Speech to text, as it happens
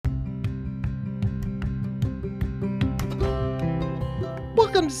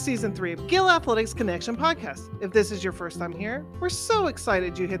Welcome to Season 3 of Gill Athletics Connection Podcast. If this is your first time here, we're so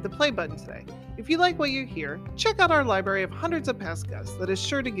excited you hit the play button today. If you like what you hear, check out our library of hundreds of past guests that is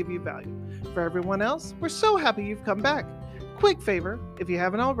sure to give you value. For everyone else, we're so happy you've come back. Quick favor, if you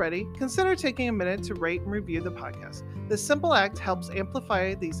haven't already, consider taking a minute to rate and review the podcast. This simple act helps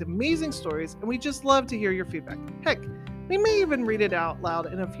amplify these amazing stories, and we just love to hear your feedback. Heck, we may even read it out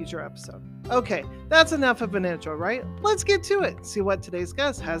loud in a future episode. Okay, that's enough of an intro, right? Let's get to it, see what today's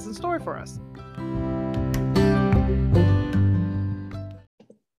guest has in store for us.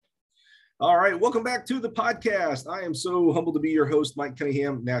 All right, welcome back to the podcast. I am so humbled to be your host, Mike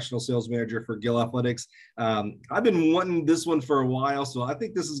Cunningham, National Sales Manager for Gill Athletics. I've been wanting this one for a while, so I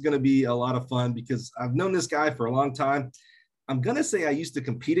think this is going to be a lot of fun because I've known this guy for a long time. I'm going to say I used to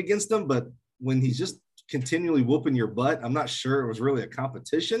compete against him, but when he's just continually whooping your butt, I'm not sure it was really a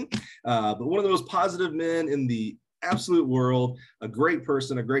competition, but one of the most positive men in the absolute world, a great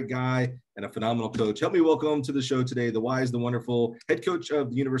person, a great guy, and a phenomenal coach. Help me welcome to the show today, the wise, the wonderful head coach of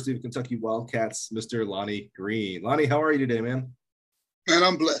the University of Kentucky Wildcats, Mr. Lonnie Green. Lonnie, how are you today, man? Man,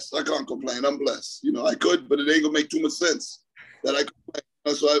 I'm blessed. I can't complain. I'm blessed. You know, I could, but it ain't gonna make too much sense that I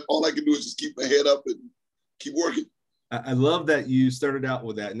complain. So all I can do is just keep my head up and keep working. I love that you started out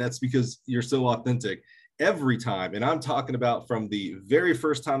with that, and that's because you're so authentic. Every time, and I'm talking about from the very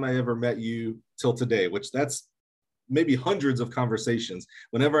first time I ever met you till today, which that's maybe hundreds of conversations.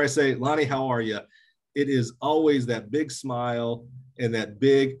 Whenever I say, Lonnie, how are you? It is always that big smile and that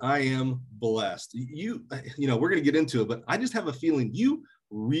big, I am blessed. You know, we're going to get into it, but I just have a feeling you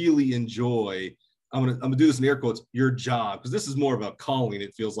really enjoy, I'm gonna do this in air quotes, your job, because this is more of a calling,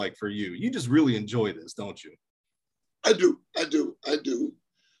 it feels like, for you. You just really enjoy this, don't you? I do.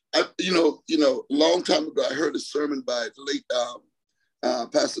 A long time ago, I heard a sermon by the late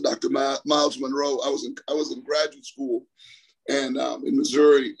Pastor Dr. Miles Monroe. I was in graduate school and in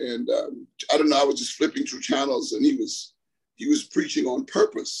Missouri, and I don't know. I was just flipping through channels, and he was preaching on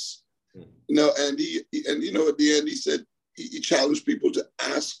purpose. You know, and he at the end he said he challenged people to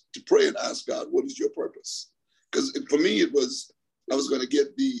pray and ask God, what is your purpose? Because for me, it was I was going to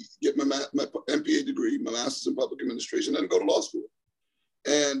get my MPA degree, my master's in public administration, and go to law school.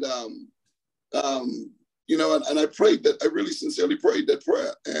 And, and I prayed that, I really sincerely prayed that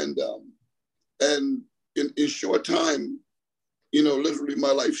prayer. And in short time, literally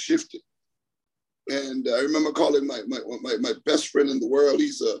my life shifted. And I remember calling my best friend in the world.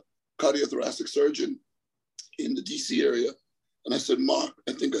 He's a cardiothoracic surgeon in the DC area. And I said, Mark,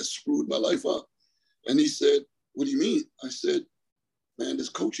 I think I screwed my life up. And he said, what do you mean? I said, man, this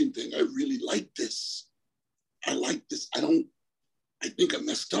coaching thing, I really like this. I like this. I think I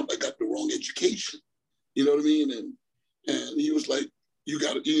messed up. I got the wrong education. You know what I mean? And he was like, you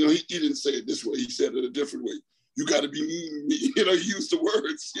got to, he didn't say it this way. He said it a different way. You got to be me. He used the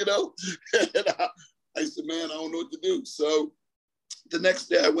words, And I said, man, I don't know what to do. So the next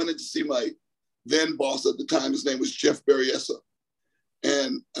day I went in to see my then boss at the time. His name was Jeff Berryessa.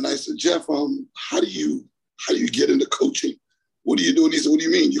 And I said, Jeff, how do you get into coaching? What are you doing? He said, what do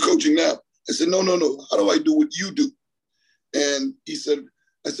you mean? You're coaching now? I said, no. How do I do what you do? And I said,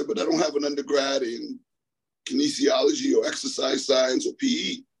 but I don't have an undergrad in kinesiology or exercise science or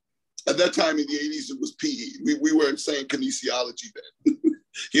PE. At that time in the 80s, it was PE. We weren't saying kinesiology then.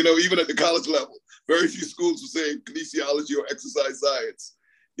 Even at the college level, very few schools were saying kinesiology or exercise science.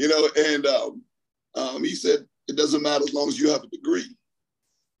 And he said, it doesn't matter as long as you have a degree,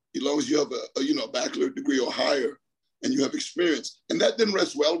 as long as you have a bachelor degree or higher, and you have experience. And that didn't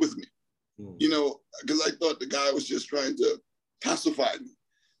rest well with me, because I thought the guy was just trying to pacify me.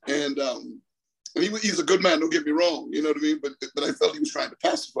 And he's a good man, don't get me wrong, you know what I mean? But I felt he was trying to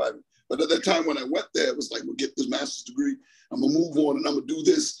pacify me. But at that time when I went there, it was like, we'll get this master's degree, I'm gonna move on and I'm gonna do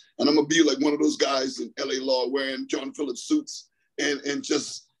this, and I'm gonna be like one of those guys in LA Law wearing John Phillips suits and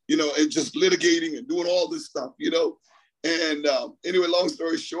just, and just litigating and doing all this stuff, And anyway, long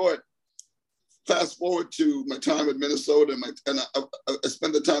story short, fast forward to my time at Minnesota, and I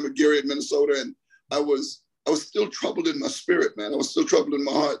spent the time at Gary at Minnesota, and I was still troubled in my spirit, man. I was still troubled in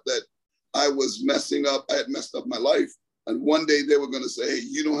my heart that I was messing up. I had messed up my life. And one day they were going to say, hey,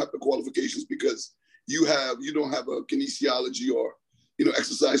 you don't have the qualifications because you don't have a kinesiology or,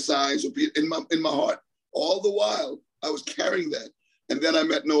 exercise science or in my heart. All the while I was carrying that. And then I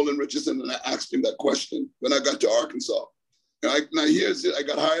met Nolan Richardson and I asked him that question when I got to Arkansas. Now here's it. I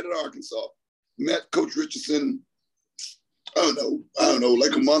got hired at Arkansas, met Coach Richardson, I don't know,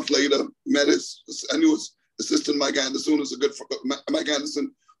 like a month later, I knew his assistant Mike Anderson, Mike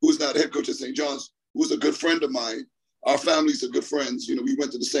Anderson, who's now the head coach at St. John's, who was a good friend of mine. Our families are good friends. We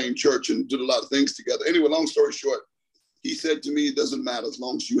went to the same church and did a lot of things together. Anyway, long story short, he said to me, it doesn't matter as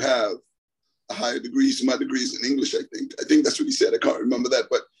long as you have a higher degree. So my degree is in English, I think. I think that's what he said. I can't remember that,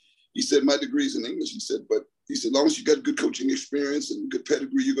 but he said, my degree is in English. He said, as long as you got good coaching experience and good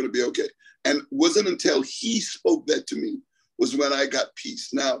pedigree, you're going to be okay. And it wasn't until he spoke that to me was when I got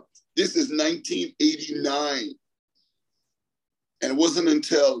peace. Now, this is 1989. And it wasn't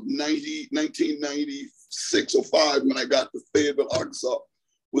until 1996 or 5 when I got to Fayetteville, Arkansas,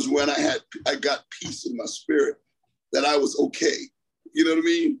 was when I got peace in my spirit that I was okay. You know what I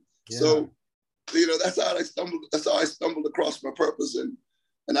mean? Yeah. So, that's how I stumbled across my purpose, and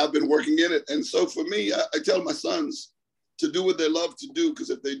I've been working in it. And so for me, I tell my sons to do what they love to do, because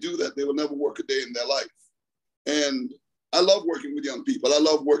if they do that, they will never work a day in their life. And I love working with young people. I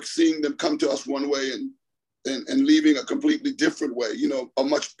love seeing them come to us one way and leaving a completely different way, a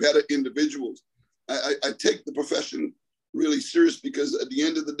much better individuals. I take the profession really serious, because at the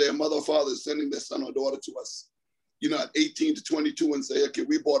end of the day, a mother or father is sending their son or daughter to us, at 18 to 22 and say, okay,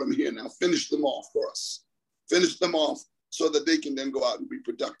 we brought them here now, finish them off for us. Finish them off so that they can then go out and be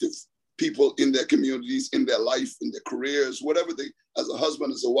productive people in their communities, in their life, in their careers, whatever they, as a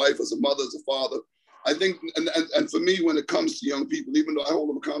husband, as a wife, as a mother, as a father. I think, and for me, when it comes to young people, even though I hold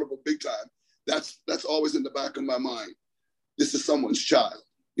them accountable big time, that's always in the back of my mind. This is someone's child,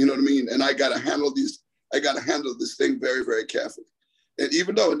 you know what I mean? And I got to handle this thing very, very carefully. And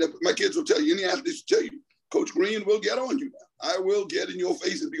even though my kids will tell you, any athletes will tell you, Coach Green will get on you now. I will get in your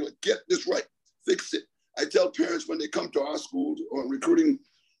face and be like, get this right, fix it. I tell parents when they come to our schools on recruiting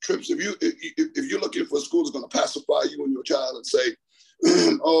trips, if you're looking for a school that's going to pacify you and your child and say,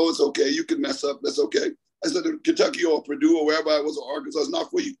 oh, it's okay, you can mess up, that's okay. I said, Kentucky or Purdue or wherever I was, or Arkansas, it's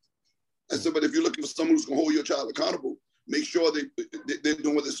not for you. I said, but if you're looking for someone who's going to hold your child accountable, make sure they're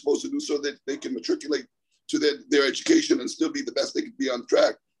doing what they're supposed to do so that they can matriculate to their education and still be the best they can be on the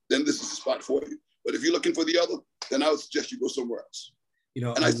track, then this is the spot for you. But if you're looking for the other, then I would suggest you go somewhere else.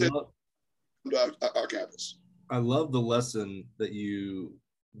 And I said, our campus. I love the lesson that you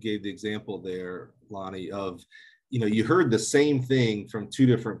gave the example there, Lonnie, of, you heard the same thing from two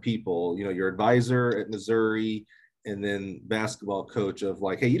different people, your advisor at Missouri and then basketball coach of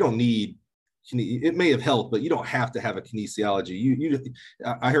like, hey, you don't need, it may have helped, but you don't have to have a kinesiology.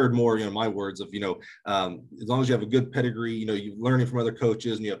 I heard more, my words of, as long as you have a good pedigree, you learning from other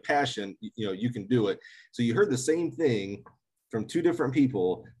coaches and you have passion, you can do it. So you heard the same thing from two different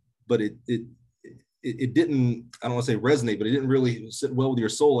people, but it didn't, I don't want to say resonate, but it didn't really sit well with your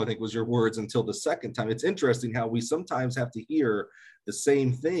soul, I think was your words, until the second time. It's interesting how we sometimes have to hear the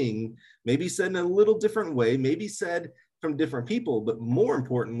same thing, maybe said in a little different way, maybe said from different people, but more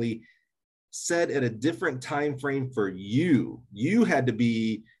importantly, said at a different time frame for you. You had to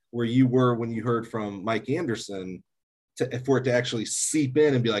be where you were when you heard from Mike Anderson for it to actually seep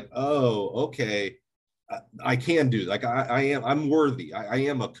in and be like, oh, okay, I can do, like, I'm worthy. I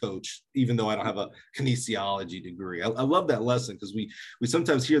am a coach, even though I don't have a kinesiology degree. I love that lesson, because we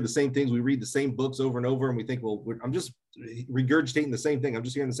sometimes hear the same things. We read the same books over and over, and we think, well, I'm just regurgitating the same thing. I'm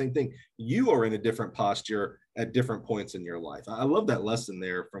just hearing the same thing. You are in a different posture at different points in your life. I love that lesson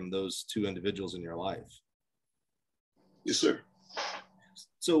there from those two individuals in your life. Yes, sir.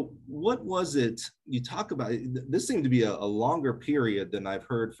 So what was it, you talk about, this seemed to be a longer period than I've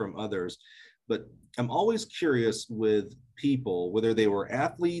heard from others, but I'm always curious with people, whether they were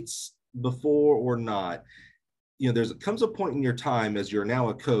athletes before or not, comes a point in your time as you're now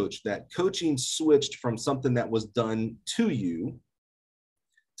a coach that coaching switched from something that was done to you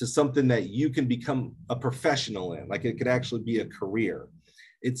to something that you can become a professional in, like it could actually be a career.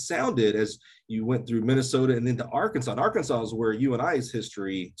 It sounded as you went through Minnesota and into Arkansas. And Arkansas is where you and I's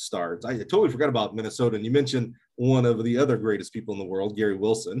history starts. I totally forgot about Minnesota. And you mentioned one of the other greatest people in the world, Gary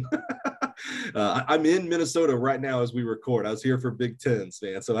Wilson. I'm in Minnesota right now as we record. I was here for Big Tens,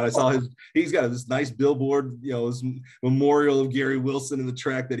 man. So I saw he's got this nice billboard, this memorial of Gary Wilson in the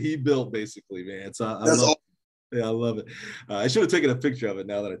track that he built, basically, man. So I love it. I should have taken a picture of it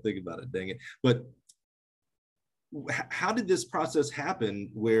now that I think about it, dang it. But how did this process happen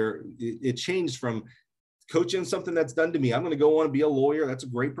where it changed from coaching something that's done to me? I'm going to go on and be a lawyer. That's a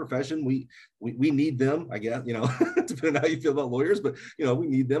great profession. We need them, I guess, depending on how you feel about lawyers, but we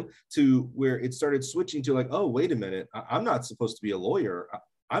need them, to where it started switching to like, oh, wait a minute, I'm not supposed to be a lawyer.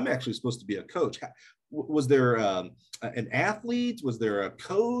 I'm actually supposed to be a coach. Was there an athlete? Was there a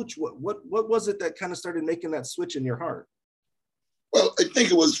coach? What was it that kind of started making that switch in your heart? Well, I think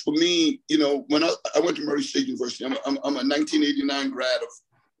it was for me, when I went to Murray State University. I'm a 1989 grad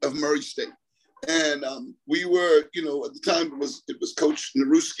of Murray State. And we were, at the time it was Coach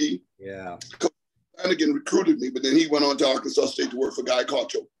Naruski. Yeah. Coach Flanagan recruited me, but then he went on to Arkansas State to work for Guy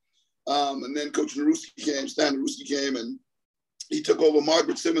Carcho. And then Coach Naruski came, Stan Naruski came, and he took over.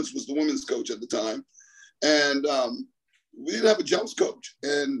 Margaret Simmons was the women's coach at the time. And we didn't have a jumps coach.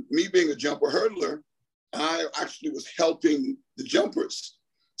 And me being a jumper hurdler, I actually was helping the jumpers.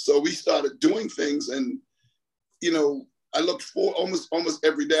 So we started doing things. And, you know, I looked for almost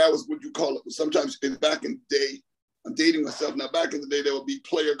every day. I was what you call it. Sometimes back in the day, I'm dating myself now. Back in the day, there would be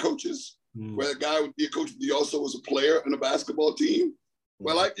player coaches, where a guy would be a coach, but he also was a player in a basketball team.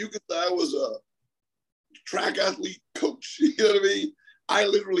 Well, like you could say, I was a track athlete coach. You know what I mean? I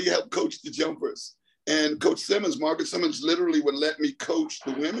literally helped coach the jumpers. And Coach Simmons, Margaret Simmons, literally would let me coach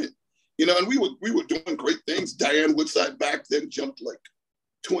the women. You know, and we were doing great things. Diane Woodside back then jumped like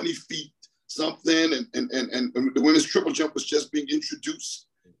 20 feet something, and the women's triple jump was just being introduced.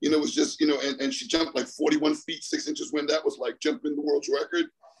 You know, it was just, you know, and she jumped like 41 feet, 6 inches, when that was like jumping the world's record.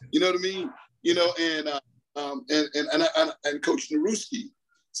 You know what I mean? You know, and Coach Naruski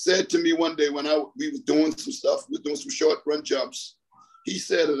said to me one day when we was doing some stuff, we were doing some short run jumps. He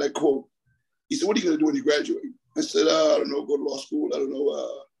said, and I quote, he said, "What are you going to do when you graduate?" I said, "I don't know, go to law school. I don't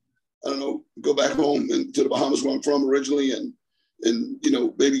know, go back home and to the Bahamas where I'm from originally, and you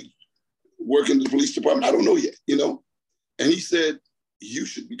know, maybe work in the police department. I don't know yet, you know." And he said, "You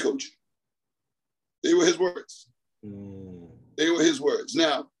should be coaching." They were his words. They were his words.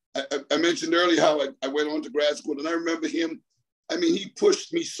 Now, I mentioned earlier how I went on to grad school, and I remember him. I mean, he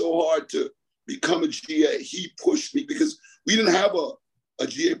pushed me so hard to become a GA. He pushed me because we didn't have a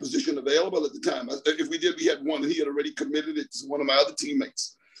GA position available at the time. If we did, we had one, and he had already committed it to one of my other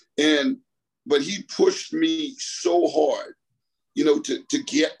teammates. But he pushed me so hard, you know, to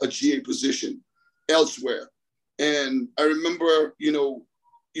get a GA position elsewhere. And I remember, you know,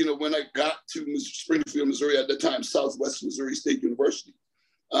 when I got to Springfield, Missouri at the time, Southwest Missouri State University,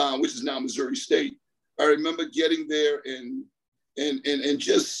 which is now Missouri State. I remember getting there and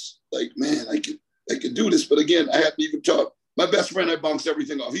just like, man, I could do this. But again, I hadn't even taught. My best friend, I bounced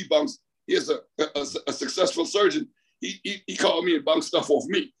everything off. He is a successful surgeon. He called me and bounced stuff off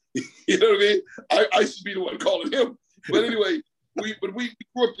me. You know what I mean? I should be the one calling him. But anyway, we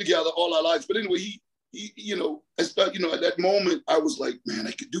grew up together all our lives. But anyway, he you know, I started, you know, at that moment, I was like, man,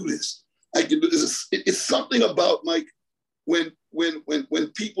 I could do this. I can do this. It's something about, Mike, when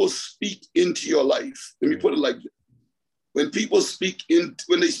people speak into your life. Let me put it like this. When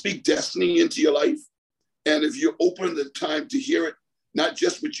they speak destiny into your life, and if you're open the time to hear it, not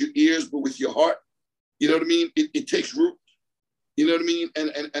just with your ears, but with your heart, you know what I mean? It takes root, you know what I mean?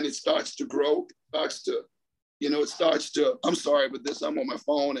 And it starts to grow, I'm sorry with this, I'm on my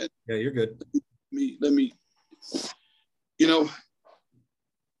phone. And yeah, you're good. Let me, you know,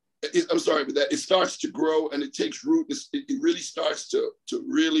 I'm sorry about that. It starts to grow and it takes root. It really starts to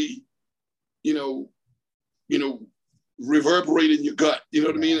really, you know, reverberate in your gut, you know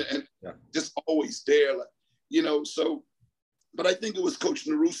what I mean? And just always there, like, you know, so, but I think it was Coach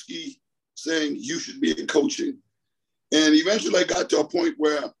Naruski saying, you should be in coaching. And eventually I got to a point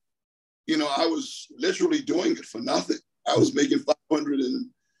where, you know, I was literally doing it for nothing. I was making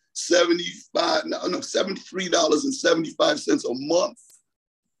 $73.75 a month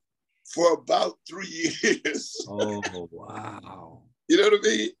for about 3 years. Oh, wow. You know what I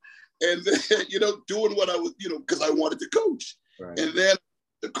mean? And then, you know, doing what I was, you know, because I wanted to coach. Right. And then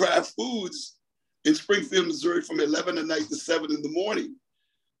the Kraft Foods in Springfield, Missouri, from 11 at night to 7 in the morning.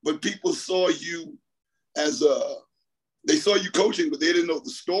 But people saw you they saw you coaching, but they didn't know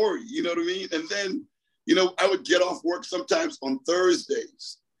the story, you know what I mean? And then, you know, I would get off work sometimes on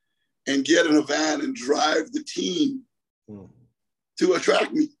Thursdays and get in a van and drive the team to a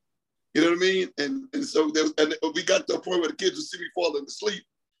track meet. You know what I mean? And so we got to a point where the kids would see me falling asleep.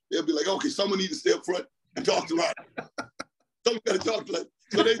 They'll be like, okay, someone needs to stay up front and talk to Ryan. Someone got to talk to him.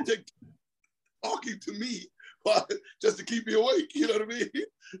 So they take talking to me just to keep me awake. You know what I mean?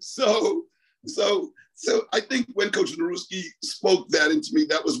 So I think when Coach Naruski spoke that into me,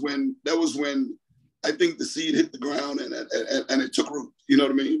 that was when I think the seed hit the ground and it took root. You know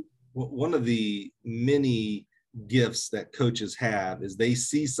what I mean? Well, one of the many gifts that coaches have is they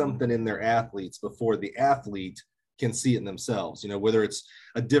see something in their athletes before the athlete can see it in themselves. You know, whether it's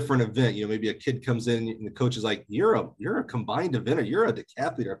a different event, you know, maybe a kid comes in and the coach is like, you're a combined eventer, you're a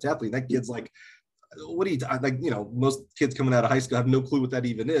decathlete or heptathlete. And that kid's like, what do you like? You know, most kids coming out of high school have no clue what that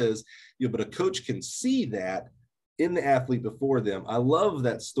even is. You know, but a coach can see that in the athlete before them. I love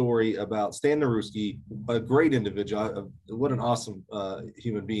that story about Stan Naruski, a great individual. What an awesome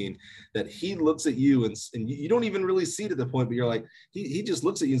human being, that he looks at you and you don't even really see it at the point, but you're like, he just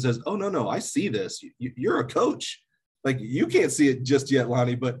looks at you and says, oh, no, I see this. You're a coach. Like, you can't see it just yet,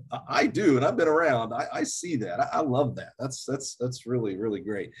 Lonnie, but I do, and I've been around. I see that. I love that. That's really, really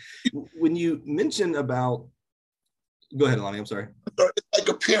great. When you mention about, go ahead, Lonnie. I'm sorry. It's like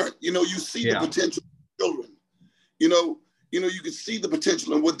a parent. You know, you see the potential of children. You can see the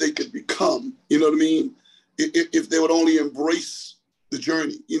potential and what they could become. You know what I mean? If they would only embrace the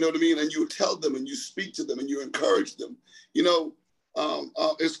journey. You know what I mean? And you tell them, and you speak to them, and you encourage them.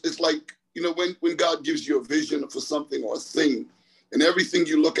 It's like, when God gives you a vision for something or a thing, and everything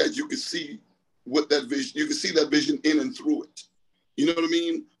you look at, you can see what that vision, you can see that vision in and through it. You know what I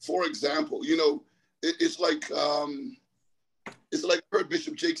mean? For example, it's like I heard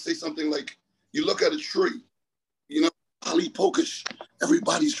Bishop Jake say something like, you look at a tree, Ali Pokish,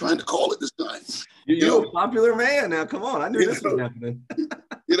 everybody's trying to call it this time. You're a popular man now. Come on, I knew this was happening.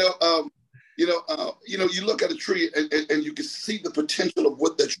 You look at a tree and you can see the potential of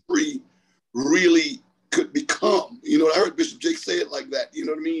what that tree really could become. I heard Bishop Jake say it like that. You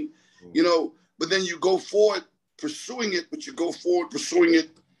know what I mean? But then you go forward pursuing it, but you go forward pursuing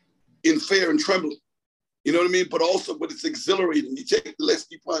it in fear and trembling. You know what I mean? But it's exhilarating. You take the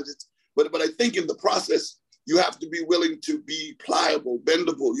risky plunges. But I think in the process, you have to be willing to be pliable,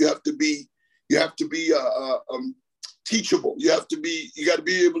 bendable. You have to be teachable. You got to be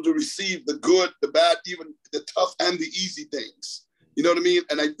able to receive the good, the bad, even the tough and the easy things. You know what I mean?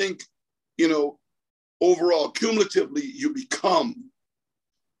 And I think, overall, cumulatively, you become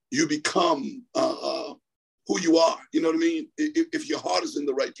who you are. You know what I mean? If your heart is in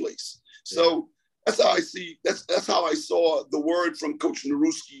the right place. So that's how I saw the word from Coach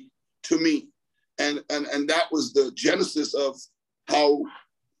Nowruzki to me. And that was the genesis of how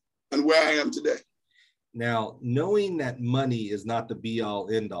and where I am today. Now, knowing that money is not the be all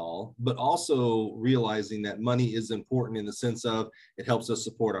end all, but also realizing that money is important in the sense of it helps us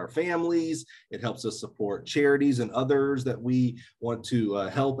support our families, it helps us support charities and others that we want to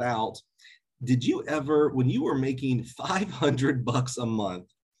help out. Did you ever, when you were making $500 a month,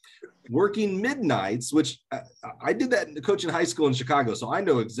 working midnights, which I did that in coaching high school in Chicago, so I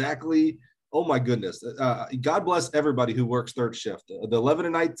know exactly. Oh my goodness. God bless everybody who works third shift. The 11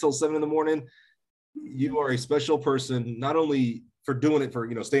 at night till 7 in the morning, you are a special person, not only for doing it for,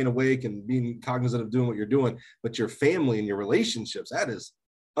 staying awake and being cognizant of doing what you're doing, but your family and your relationships. That is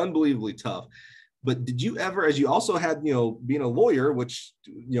unbelievably tough. But did you ever, as you also had, being a lawyer, which,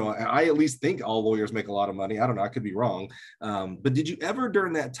 I at least think all lawyers make a lot of money. I don't know, I could be wrong. But did you ever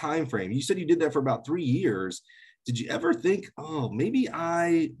during that time frame, you said you did that for about 3 years. Did you ever think, oh, maybe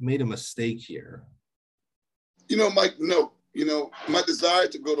I made a mistake here? Mike, no. My desire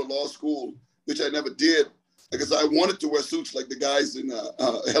to go to law school, which I never did, because I wanted to wear suits like the guys in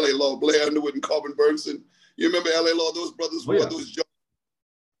LA Law, Blair Underwood and Corbin Bernsen. You remember LA Law? Those brothers wore those,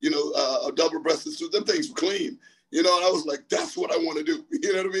 double-breasted suits. Them things were clean. And I was like, that's what I want to do.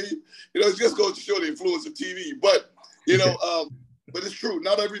 You know what I mean? It just goes to show the influence of TV. But, but it's true.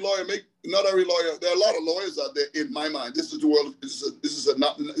 Not every lawyer. There are a lot of lawyers out there. In my mind, this is the world. This is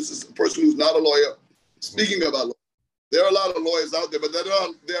a person who's not a lawyer speaking about law. There are a lot of lawyers out there, but there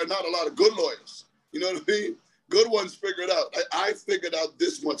are not a lot of good lawyers. You know what I mean? Good ones figure it out. I figured out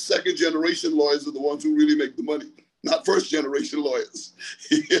this one. Second generation lawyers are the ones who really make the money, not first generation lawyers.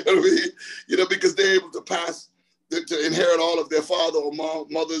 You know what I mean? Because they're able to to inherit all of their father or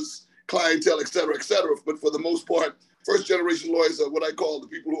mother's clientele, et cetera, et cetera. But for the most part, first generation lawyers are what I call the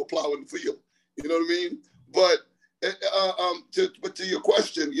people who are plowing the field. You know what I mean? But to your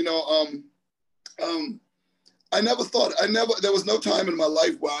question, I never thought, there was no time in my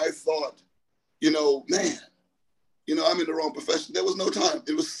life where I thought, man, I'm in the wrong profession. There was no time.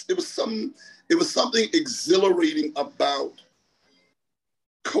 It was something exhilarating about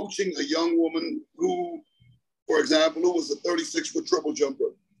coaching a young woman who, for example, who was a 36-foot triple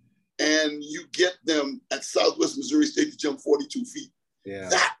jumper. And you get them at Southwest Missouri State to jump 42 feet. Yeah.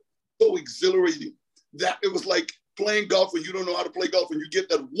 That was so exhilarating. That it was like playing golf when you don't know how to play golf and you get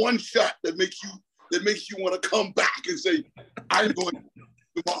that one shot that makes you want to come back and say, I'm going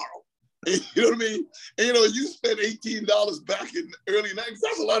tomorrow. And, you know what I mean? And you spend $18 back in the early 90s.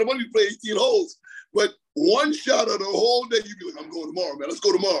 That's a lot of money to play 18 holes. But one shot of the whole day, you'd be like, I'm going tomorrow, man. Let's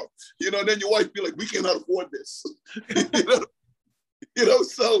go tomorrow. And then your wife be like, we cannot afford this.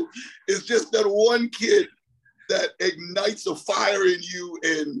 So it's just that one kid that ignites a fire in you,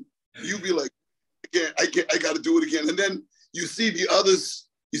 and you be like, I got to do it again. And then you see the others,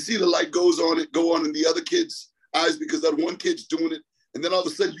 you see the light go on in the other kids' eyes because that one kid's doing it. And then all of a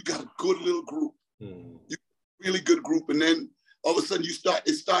sudden you got a good little group, really good group. And then all of a sudden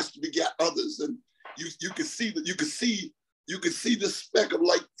it starts to beget others, and you can see the speck of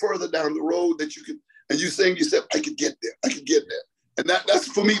light further down the road that you can. and you saying to yourself, I could get there. I could get there. And that's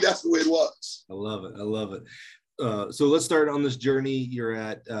for me, that's the way it was. I love it. I love it. So let's start on this journey. You're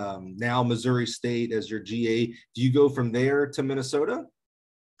at now Missouri State as your GA. Do you go from there to Minnesota?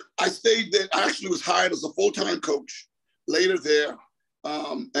 I stayed there. I actually was hired as a full-time coach later there.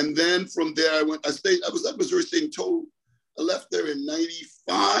 And then from there, I was at Missouri State in total. I left there in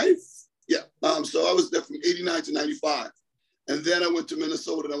 95. Yeah. So I was there from 89 to 95. And then I went to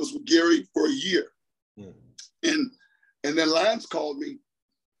Minnesota and I was with Gary for a year. And then Lance called me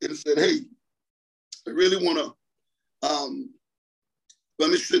and said, hey, I really want to, I'm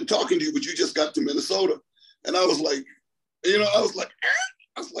interested in talking to you, but you just got to Minnesota. And I was like,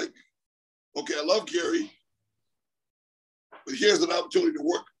 okay, I love Gary, but here's an opportunity to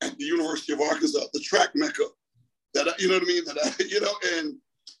work at the University of Arkansas, the track mecca, you know what I mean?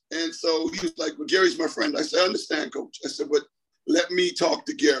 And so he was like, well, Gary's my friend. I said, I understand, coach. I said, but let me talk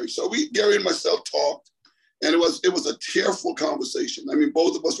to Gary. So Gary and myself talked, and it was a tearful conversation. I mean,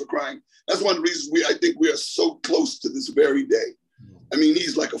 both of us were crying. That's one of the reasons I think we are so close to this very day. I mean,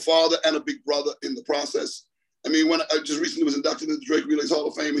 he's like a father and a big brother in the process. I mean, when I just recently was inducted into the Drake Relays Hall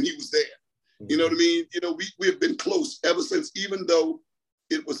of Fame, and he was there. You know what I mean? We have been close ever since, even though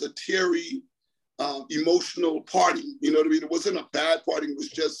it was a teary, emotional party. You know what I mean? It wasn't a bad party. It was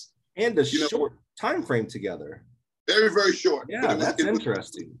just short time frame together. Very, very short. Yeah, that's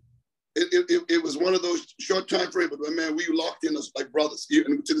interesting. It was one of those short time frame, but man, we locked in as like brothers,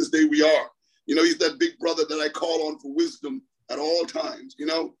 and to this day we are. He's that big brother that I call on for wisdom at all times.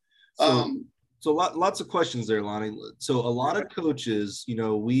 So lots of questions there, Lonnie. So a lot of coaches,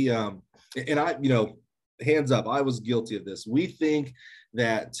 we and I, hands up, I was guilty of this. We think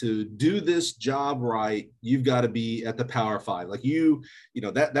that to do this job right, you've got to be at the Power Five. Like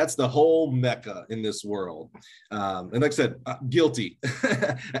that's the whole mecca in this world. And like I said, guilty.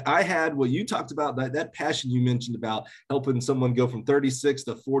 I had what you talked about, that passion you mentioned about helping someone go from 36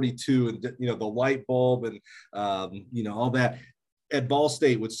 to 42 and, the light bulb and, all that. At Ball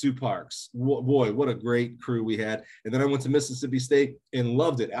State with Sue Parks. Boy, what a great crew we had. And then I went to Mississippi State and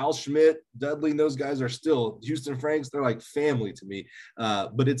loved it. Al Schmidt, Dudley, and those guys are still, Houston Franks, they're like family to me,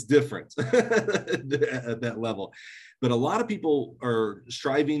 but it's different at that level. But a lot of people are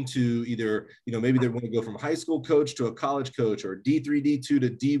striving to either, maybe they want to go from high school coach to a college coach, or D3, D2 to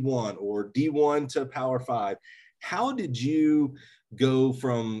D1, or D1 to Power 5. How did you go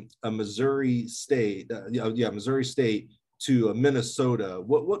from a Missouri State, Missouri State, to a Minnesota?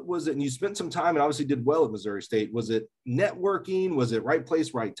 What was it? And you spent some time and obviously did well at Missouri State. Was it networking? Was it right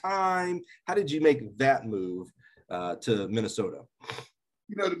place, right time? How did you make that move to Minnesota?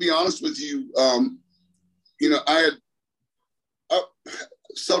 To be honest with you,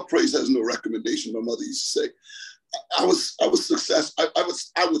 self-praise has no recommendation. My mother used to say. I was successful.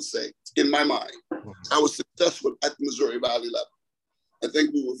 I would say, in my mind, I was successful at the Missouri Valley level. I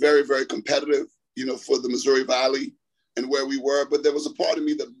think we were very, very competitive, for the Missouri Valley and where we were, but there was a part of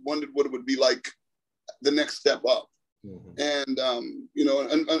me that wondered what it would be like the next step up. And, and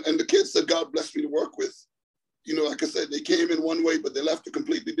the kids that God blessed me to work with, like I said, they came in one way, but they left a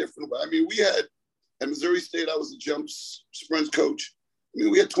completely different way. I mean, we had, at Missouri State, I was a sprint coach. I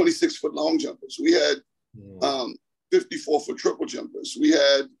mean, we had 26-foot long jumpers. We had 54-foot triple jumpers. We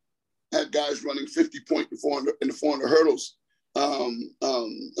had guys running 50-point in the 400 hurdles.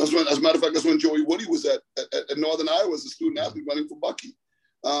 As a matter of fact, that's when Joey Woody was at Northern Iowa as a student athlete running for Bucky.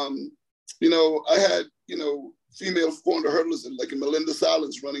 I had, female 400 hurdlers like Melinda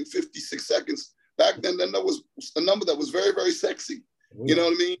Salins running 56 seconds. Back then that was a number that was very, very sexy. You know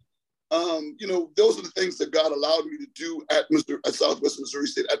what I mean? Those are the things that God allowed me to do at Southwest Missouri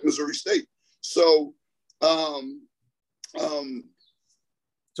State, at Missouri State. So,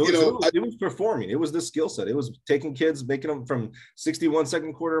 it was performing. It was the skill set. It was taking kids, making them from 61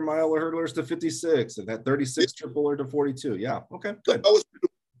 second quarter mile hurdlers to 56, and that 36 tripler to 42. Yeah. Okay. Good. I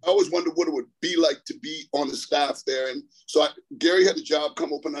always wondered what it would be like to be on the staff there. And so Gary had a job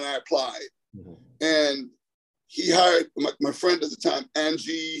come open and I applied. And he hired my friend at the time,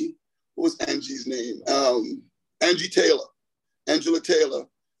 Angie. What was Angie's name? Angela Taylor.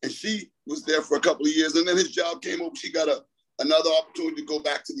 And she was there for a couple of years. And then his job came open. She got another opportunity to go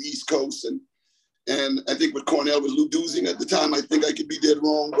back to the East Coast. And I think with Cornell, with Lou Duzing at the time, I think I could be dead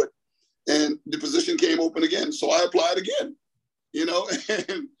wrong, and the position came open again. So I applied again, and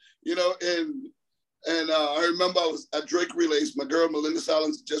I remember I was at Drake Relays. My girl, Melinda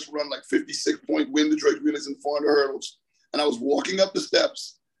Salins, just run like 56-point win the Drake Relays in 400 hurdles. And I was walking up the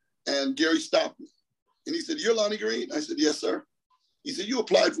steps and Gary stopped me. And he said, "You're Lonnie Green?" I said, "Yes, sir." He said, "You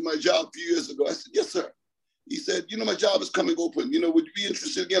applied for my job a few years ago." I said, "Yes, sir." He said, my job is coming open. Would you be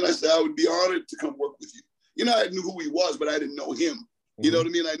interested again? I said, I would be honored to come work with you. I knew who he was, but I didn't know him. Mm-hmm. You know what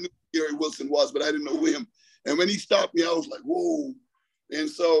I mean? I knew who Gary Wilson was, but I didn't know him. And when he stopped me, I was like, whoa. And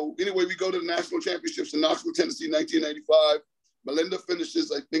so anyway, we go to the national championships in Knoxville, Tennessee, 1995. Melinda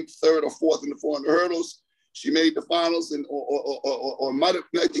finishes, I think, third or fourth in the 400 hurdles. She made the finals, or might have.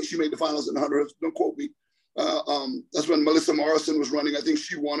 I think she made the finals in the 100 hurdles. Don't quote me. That's when Melissa Morrison was running. I think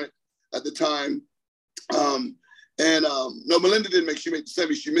she won it at the time. No, Melinda didn't make. She made the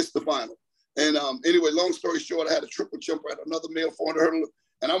semi. She missed the final. And anyway, long story short, I had a triple jumper at another male 400 hurdle,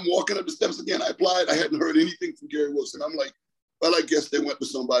 and I'm walking up the steps again. I applied. I hadn't heard anything from Gary Wilson. I'm like, well, I guess they went with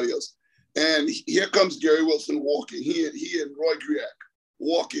somebody else. And here comes Gary Wilson walking. He and Roy Griak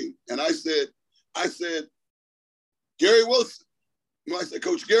walking. And I said, Gary Wilson. I said,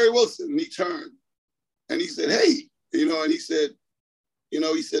 Coach Gary Wilson. And he turned and he said, hey, and he said,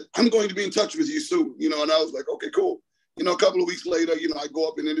 I'm going to be in touch with you soon, and I was like, okay, cool. A couple of weeks later, I go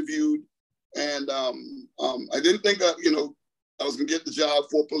up and interviewed, and I didn't think I was going to get the job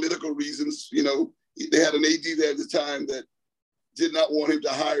for political reasons. They had an AD there at the time that did not want him to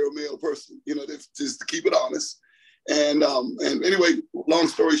hire a male person, just to keep it honest. And anyway, long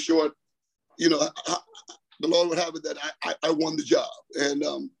story short, the Lord would have it that I won the job and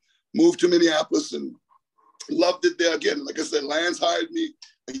moved to Minneapolis and loved it there again. Like I said, Lance hired me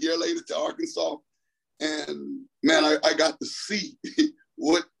a year later to Arkansas. And man, I got to see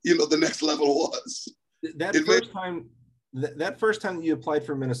what, the next level was. That first time that you applied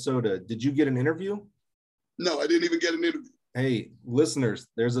for Minnesota, did you get an interview? No, I didn't even get an interview. Hey, listeners,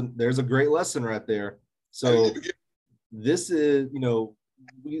 there's a great lesson right there. So this is,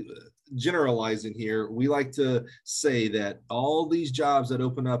 generalizing here, we like to say that all these jobs that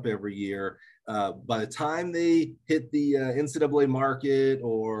open up every year, by the time they hit the NCAA market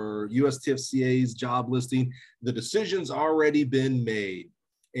or USTFCA's job listing, the decision's already been made.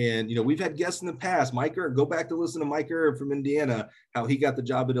 And, we've had guests in the past, Mike Erb, go back to listen to Mike Erb from Indiana, how he got the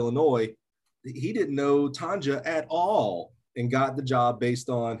job at Illinois. He didn't know Tanja at all and got the job based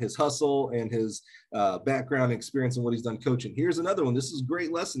on his hustle and his background experience and what he's done coaching. Here's another one. This is a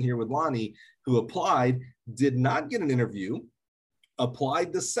great lesson here with Lonnie, who applied, did not get an interview,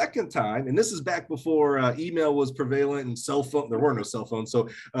 applied the second time. And this is back before email was prevalent and cell phone. There were no cell phones. So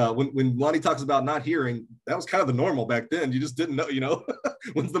when Lonnie talks about not hearing, that was kind of the normal back then. You just didn't know,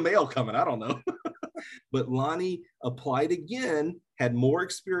 when's the mail coming? I don't know. But Lonnie applied again, had more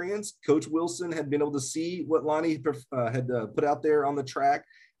experience. Coach Wilson had been able to see what Lonnie had put out there on the track,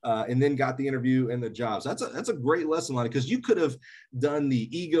 and then got the interview and the job. So that's a great lesson, Lonnie, because you could have done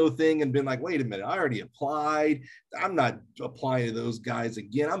the ego thing and been like, wait a minute, I already applied. I'm not applying to those guys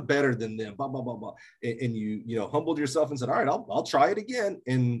again. I'm better than them, blah, blah, blah, blah. And you humbled yourself and said, all right, I'll try it again.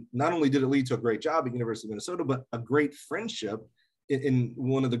 And not only did it lead to a great job at University of Minnesota, but a great friendship in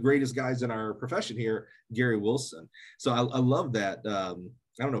one of the greatest guys in our profession here, Gary Wilson. So I love that,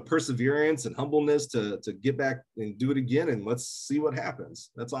 perseverance and humbleness to get back and do it again. And let's see what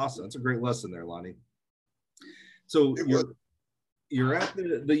happens. That's awesome. That's a great lesson there, Lonnie. So you're at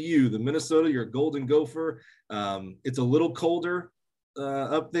the Minnesota, you're a Golden Gopher. It's a little colder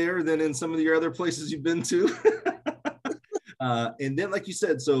up there than in some of your other places you've been to. And then, like you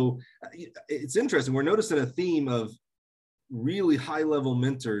said, so it's interesting. We're noticing a theme of really high-level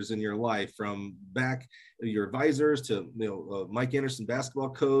mentors in your life, from back your advisors to Mike Anderson,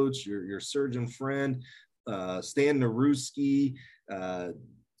 basketball coach, your surgeon friend, Stan Naruski,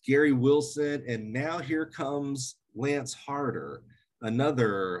 Gary Wilson, and now here comes Lance Harder,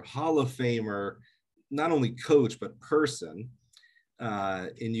 another Hall of Famer, not only coach but person.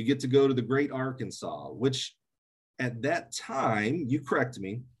 And you get to go to the great Arkansas, which at that time, you correct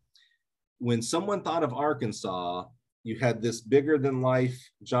me, when someone thought of Arkansas, you had this bigger than life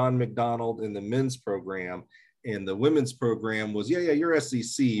John McDonald in the men's program, and the women's program was, you're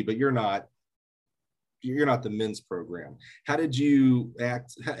SEC, but you're not the men's program. How did you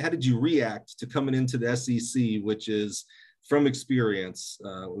act? How did you react to coming into the SEC, which is, from experience,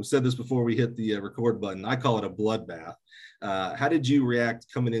 we said this before we hit the record button, I call it a bloodbath. How did you react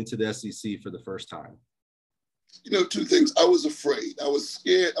coming into the SEC for the first time? Two things. I was afraid. I was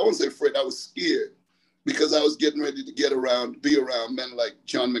scared. I wouldn't say afraid. I was scared, because I was getting ready to be around men like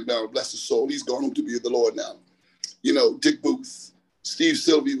John McDonald, bless his soul. He's gone home to be with the Lord now. Dick Booth, Steve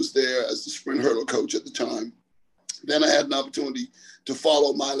Sylvie was there as the sprint hurdle coach at the time. Then I had an opportunity to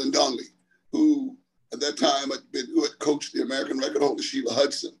follow Mylan Donnelly, who at that time who had coached the American record holder, Sheila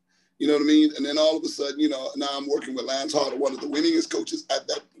Hudson. You know what I mean? And then all of a sudden, now I'm working with Lance Harder, one of the winningest coaches at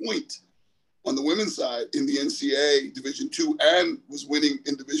that point on the women's side in the NCAA Division II, and was winning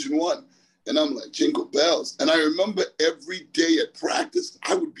in Division I. And I'm like, jingle bells. And I remember every day at practice,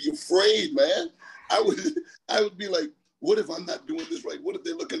 I would be afraid, man. I would be like, what if I'm not doing this right? What if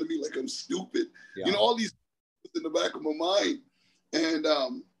they're looking at me like I'm stupid? Yeah. You know, all these in the back of my mind. And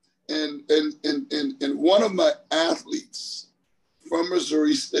one of my athletes from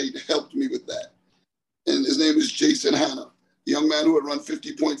Missouri State helped me with that. And his name is Jason Hanna, the young man who had run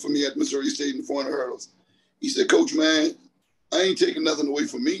 50 points for me at Missouri State in 400 hurdles. He said, Coach, man, I ain't taking nothing away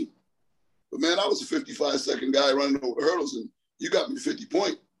from me. But man, I was a 55-second guy running over the hurdles, and you got me to 50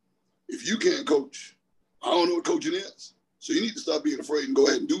 point. If you can't coach, I don't know what coaching is. So you need to stop being afraid and go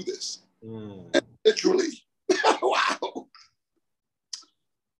ahead and do this. And literally, wow.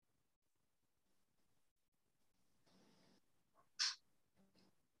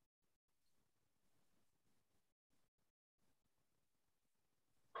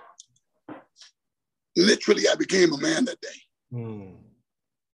 Literally, I became a man that day.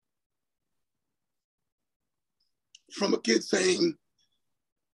 From a kid saying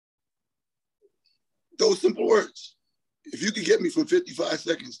those simple words. If you could get me from 55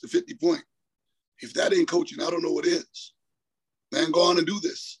 seconds to 50 point, if that ain't coaching, I don't know what is. Man, go on and do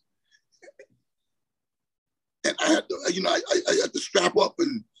this. And I had to, I had to strap up,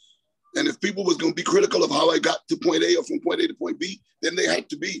 and if people was going to be critical of how I got to point A or from point A to point B, then they had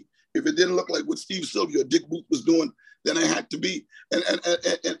to be. If it didn't look like what Steve Sylvia or Dick Booth was doing, then I had to be. And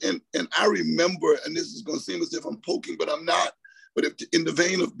I remember, and this is going to seem as if I'm poking, but I'm not. But if in the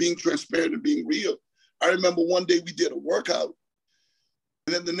vein of being transparent and being real, I remember one day we did a workout,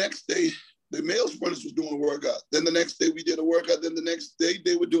 and then the next day the male sprinters was doing a workout. Then the next day we did a workout. Then the next day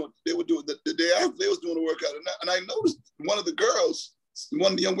they were doing the day after they was doing a workout. And I noticed one of the girls,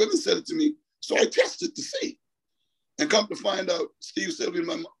 one of the young women said it to me. So I tested to see. And come to find out, Steve Sylvia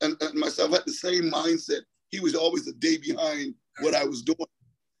and myself had the same mindset. He was always a day behind what I was doing.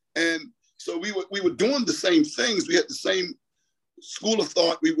 And so we were doing the same things. We had the same school of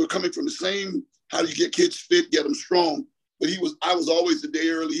thought. We were coming from the same, how do you get kids fit, get them strong. But I was always a day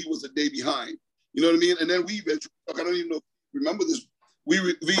early. He was a day behind. You know what I mean? And then we eventually, I don't even know if you remember this.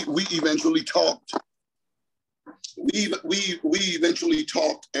 We eventually talked. We eventually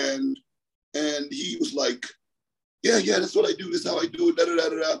talked, and he was like, yeah, that's what I do. This is how I do it,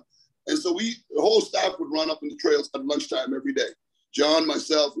 da-da-da-da-da. And so the whole staff would run up in the trails at lunchtime every day. John,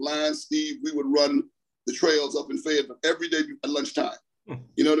 myself, Lance, Steve, we would run the trails up in Fayetteville every day at lunchtime.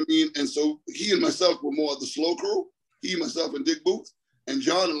 You know what I mean? And so he and myself were more of the slow crew. He, myself, and Dick Booth. And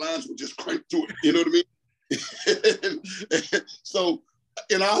John and Lance would just crank through it. You know what I mean? and so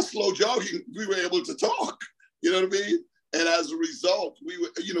in our slow jogging, we were able to talk. You know what I mean? And as a result, we were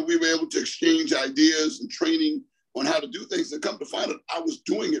able to exchange ideas and training on how to do things, and come to find out I was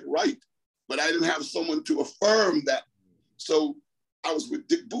doing it right, but I didn't have someone to affirm that. So I was with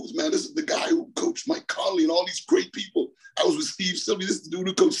Dick Booth, man. This is the guy who coached Mike Conley and all these great people. I was with Steve Sylvia. This is the dude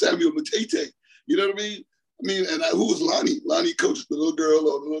who coached Samuel Matete. You know what I mean? Who was Lonnie? Lonnie coached the little girl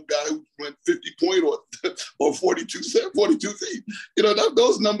or the little guy who went 50 point or 42 feet. You know,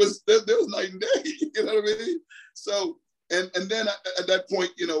 those numbers, there was night and day. You know what I mean? So, and then at that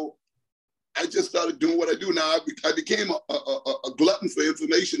point, you know, I just started doing what I do now. I became a glutton for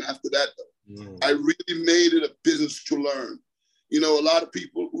information after that, though. I really made it a business to learn. You know, a lot of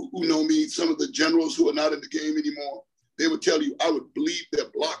people who know me, some of the generals who are not in the game anymore, they would tell you I would bleed their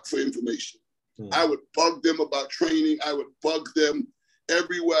block for information. I would bug them about training. I would bug them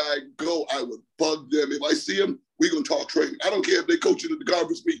everywhere I go. I would bug them. If I see them, we're going to talk training. I don't care if they're coaching at the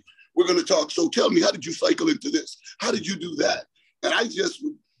garbage meet. We're going to talk. So tell me, how did you cycle into this? How did you do that? And I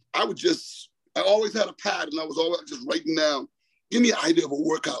always had a pad, and I was always just writing down, give me an idea of a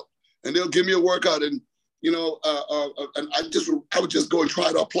workout. And they'll give me a workout, and, you know, and I would just go and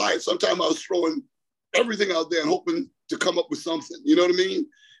try to apply it. Sometimes I was throwing everything out there and hoping to come up with something, you know what I mean?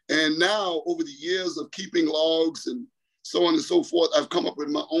 And now, over the years of keeping logs and so on and so forth, I've come up with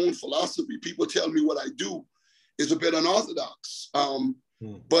my own philosophy. People tell me what I do is a bit unorthodox.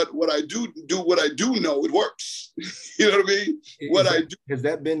 But what I do know, it works. You know what I mean? Has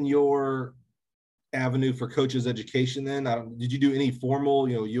that been your avenue for coaches education then? Did you do any formal,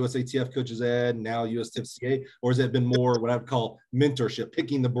 you know, USATF coaches ed, now USATF CA, or has that been more what I would call mentorship,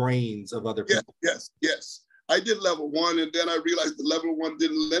 picking the brains of other people? Yes. I did level 1, and then I realized the level 1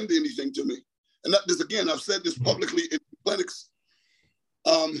 didn't lend anything to me. And again, I've said this publicly in clinics.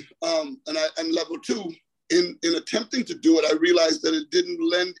 And level 2, in attempting to do it, I realized that it didn't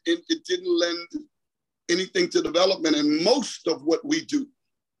lend anything to development. And most of what we do,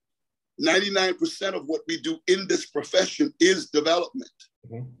 99% of what we do in this profession is development.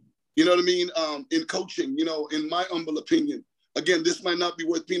 You know what I mean? In coaching, you know, in my humble opinion, again, this might not be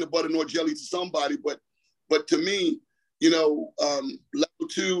worth peanut butter nor jelly to somebody, but to me, level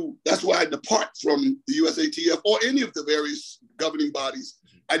 2, that's why I depart from the USATF or any of the various governing bodies.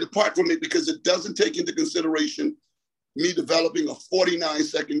 I depart from it because it doesn't take into consideration me developing a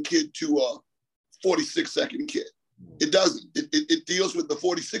 49-second kid to a 46-second kid. It doesn't. It deals with the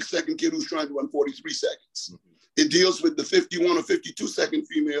 46-second kid who's trying to run 43 seconds. It deals with the 51 or 52-second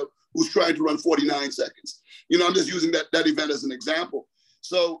female who's trying to run 49 seconds. I'm just using that event as an example.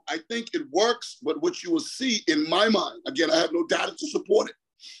 So I think it works, but what you will see in my mind, again, I have no data to support it.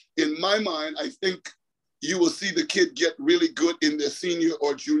 In my mind, I think you will see the kid get really good in their senior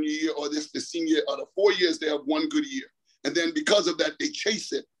or junior year, or the senior, out of 4 years, they have one good year. And then because of that, they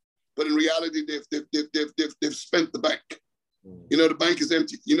chase it. But in reality, they've spent the bank. The bank is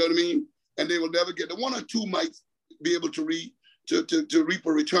empty. You know what I mean? And they will never get, the 1 or 2 might be able to reap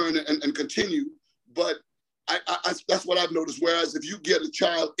a return and continue. But I that's what I've noticed. Whereas if you get a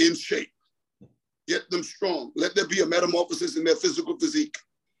child in shape, get them strong, let there be a metamorphosis in their physical physique,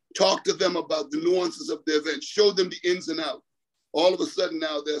 talk to them about the nuances of the event, show them the ins and outs. All of a sudden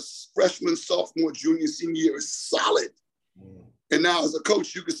now their freshman, sophomore, junior, senior year is solid. And now as a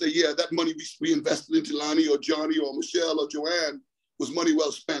coach, you could say, yeah, that money we invested into Lonnie or Johnny or Michelle or Joanne was money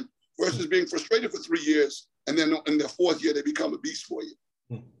well spent, versus being frustrated for 3 years and then in their 4th year, they become a beast for you.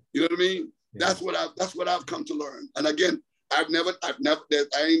 You know what I mean? Yeah. That's what I've come to learn. And again, I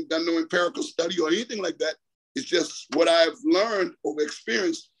ain't done no empirical study or anything like that. It's just what I've learned over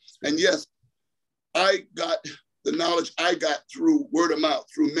experience. And yes, I got the knowledge I got through word of mouth,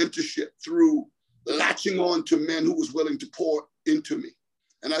 through mentorship, through latching on to men who was willing to pour into me.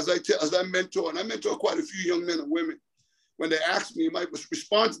 And as I mentor, and I mentor quite a few young men and women, when they ask me, my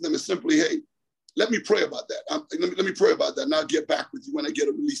response to them is simply, hey, let me pray about that. Let me pray about that, and I'll get back with you when I get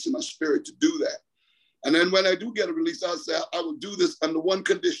a release in my spirit to do that. And then when I do get a release, I'll say, I will do this under one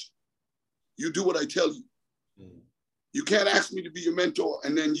condition. You do what I tell you. You can't ask me to be your mentor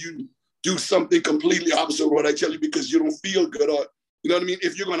and then you do something completely opposite of what I tell you because you don't feel good, or, you know what I mean?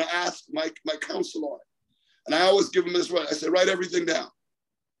 If you're going to ask my counsel on it. And I always give them this right. I say, write everything down.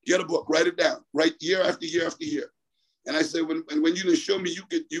 Get a book, write it down. Write year after year after year. And I say, when you didn't show me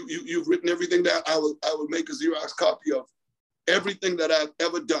you've written everything down, I will make a Xerox copy of everything that I've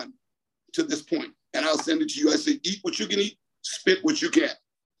ever done to this point. And I'll send it to you. I say, eat what you can eat, spit what you can.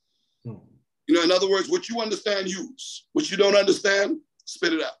 In other words, what you understand, use. What you don't understand,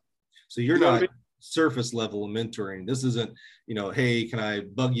 spit it out. So you're not surface level of mentoring. This isn't, hey, can I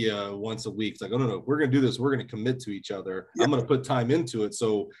bug you once a week? It's like, oh, no, we're going to do this. We're going to commit to each other. Yeah. I'm going to put time into it.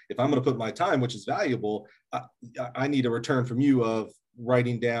 So if I'm going to put my time, which is valuable, I need a return from you of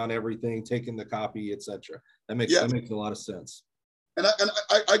writing down everything, taking the copy, etc. That makes a lot of sense. And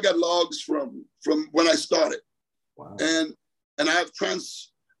I got logs from when I started. Wow. And I've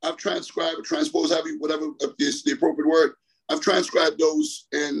transcribed or transposed, whatever is the appropriate word. I've transcribed those,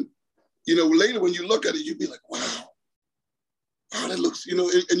 and later when you look at it, you'd be like, wow, that looks,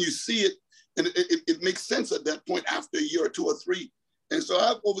 and you see it, and it makes sense at that point after a year or 2 or 3. And so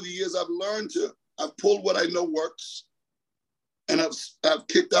over the years, I've pulled what I know works, and I've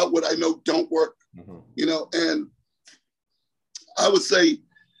kicked out what I know don't work, and I would say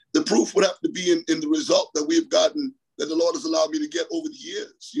the proof would have to be in the result that we've gotten, that the Lord has allowed me to get over the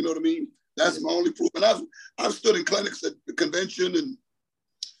years. You know what I mean? That's my only proof. And I've stood in clinics at the convention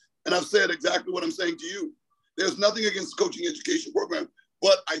and I've said exactly what I'm saying to you. There's nothing against the coaching education program,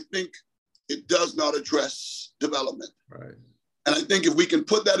 but I think it does not address development. Right. And I think if we can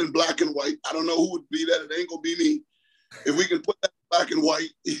put that in black and white, I don't know who would be that. It ain't gonna be me. If we can put that in black and white,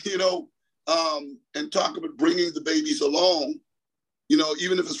 and talk about bringing the babies along,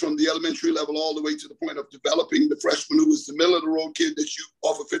 even if it's from the elementary level all the way to the point of developing the freshman who is the middle-of-the-road kid that you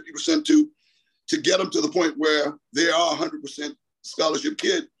offer 50% to get them to the point where they are 100% scholarship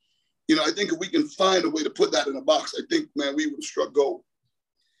kid. I think if we can find a way to put that in a box, I think, man, we would have struck gold.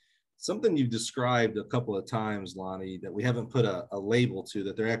 Something you've described a couple of times, Lonnie, that we haven't put a label to,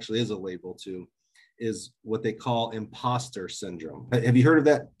 that there actually is a label to, is what they call imposter syndrome. Have you heard of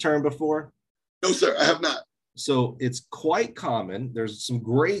that term before? No, sir, I have not. So it's quite common. There's some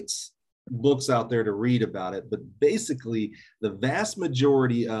great books out there to read about it, but basically the vast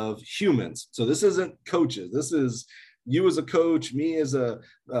majority of humans, so this isn't coaches, this is you as a coach, me as a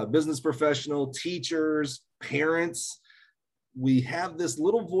business professional, teachers, parents, we have this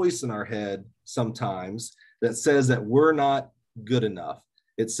little voice in our head sometimes that says that we're not good enough.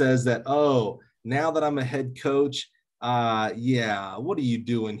 It says that, oh, now that I'm a head coach, what are you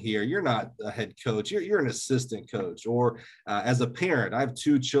doing here? You're not a head coach. You're an assistant coach. Or as a parent, I have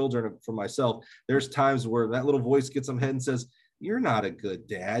 2 children for myself. There's times where that little voice gets in my head and says, you're not a good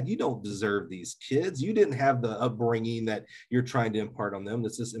dad. You don't deserve these kids. You didn't have the upbringing that you're trying to impart on them.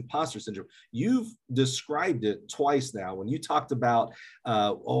 It's this imposter syndrome. You've described it twice now when you talked about,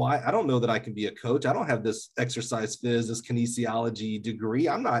 I don't know that I can be a coach. I don't have this exercise phys, this kinesiology degree.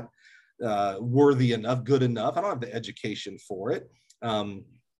 I'm not worthy enough, good enough. I don't have the education for it.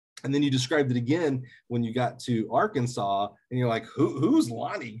 And then you described it again when you got to Arkansas, and you're like, who's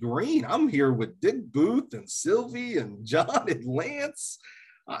Lonnie Green? I'm here with Dick Booth and Sylvie and John and Lance.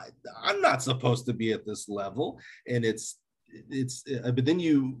 I'm not supposed to be at this level. And but then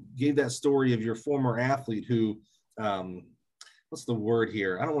you gave that story of your former athlete who, what's the word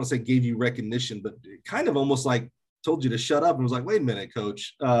here? I don't want to say gave you recognition, but kind of almost like told you to shut up and was like, wait a minute,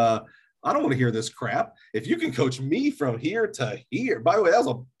 coach. I don't want to hear this crap. If you can coach me from here to here, by the way, that was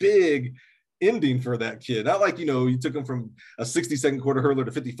a big ending for that kid. Not like, you took him from a 60-second quarter hurler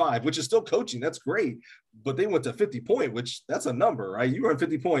to 55, which is still coaching. That's great. But they went to 50-point, which that's a number, right? You run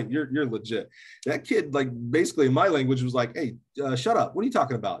 50-point, you're legit. That kid, like, basically in my language was like, hey, shut up. What are you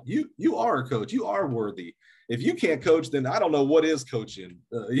talking about? You are a coach. You are worthy. If you can't coach, then I don't know what is coaching,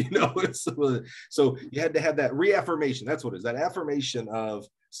 So you had to have that reaffirmation. That's what it is. That affirmation of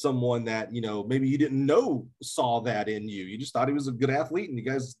someone that, maybe you didn't know saw that in you. You just thought he was a good athlete and you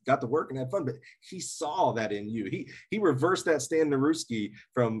guys got to work and had fun, but he saw that in you. He reversed that Stan Naruski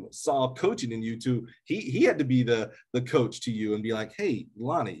from saw coaching in you to he had to be the coach to you and be like, hey,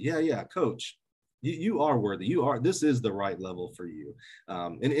 Lonnie, yeah, coach. You are worthy. This is the right level for you.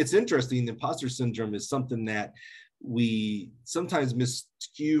 And it's interesting. Imposter syndrome is something that we sometimes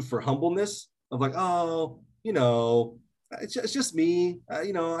miscue for humbleness of like, it's just me. I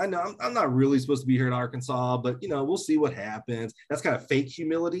know I'm not really supposed to be here in Arkansas, but we'll see what happens. That's kind of fake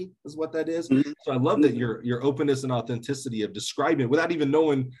humility is what that is. Mm-hmm. So I love that your openness and authenticity of describing it without even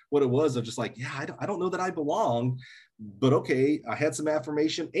knowing what it was, of just like, yeah, I don't know that I belong, but okay, I had some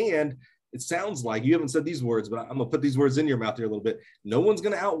affirmation, and it sounds like you haven't said these words, but I'm going to put these words in your mouth here a little bit. No one's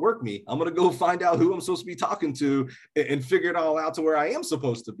going to outwork me. I'm going to go find out who I'm supposed to be talking to and figure it all out to where I am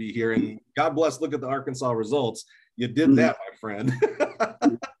supposed to be here. And God bless, look at the Arkansas results. You did that, my friend.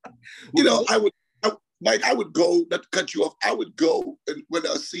 Mike, I would go, not to cut you off, I would go, and when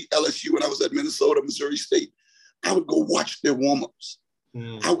I see LSU, when I was at Minnesota, Missouri State, I would go watch their warm-ups.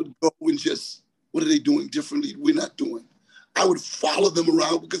 I would go and just, what are they doing differently we're not doing? I would follow them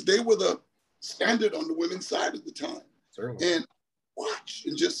around because they were the standard on the women's side at the time. Certainly. And watch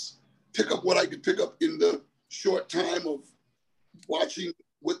and just pick up what I could pick up in the short time of watching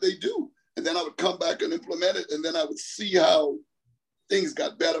what they do. And then I would come back and implement it. And then I would see how things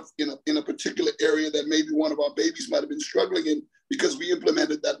got better in a particular area that maybe one of our babies might have been struggling in because we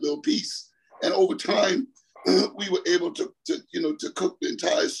implemented that little piece. And over time, we were able to cook the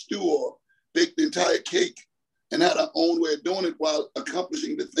entire stew or bake the entire cake and had our own way of doing it while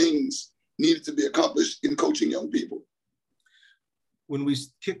accomplishing the things needed to be accomplished in coaching young people. When we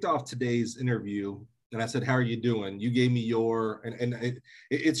kicked off today's interview, and I said, how are you doing? You gave me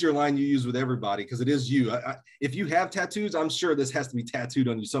it's your line you use with everybody because it is you. If you have tattoos, I'm sure this has to be tattooed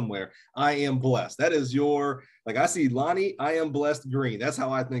on you somewhere. I am blessed. That is I see Lonnie, I am blessed Green. That's how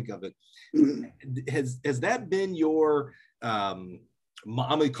I think of it. Mm-hmm. Has that been your, I'm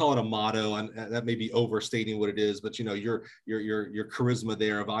going to call it a motto, and that may be overstating what it is, but your charisma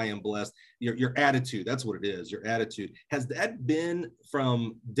there of I am blessed, your attitude, that's what it is, your attitude. Has that been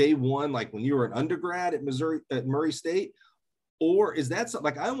from day one, like when you were an undergrad at Murray State? Or is that something,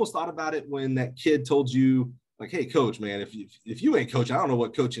 like I almost thought about it when that kid told you, like, hey, coach, man, if you ain't coaching, I don't know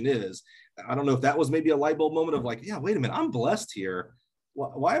what coaching is. I don't know if that was maybe a light bulb moment of like, yeah, wait a minute, I'm blessed here.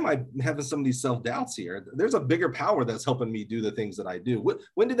 Why am I having some of these self-doubts here? There's a bigger power that's helping me do the things that I do.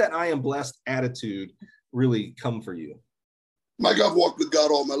 When did that I am blessed attitude really come for you? Mike, I've walked with God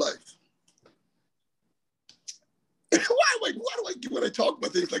all my life. Why do when I talk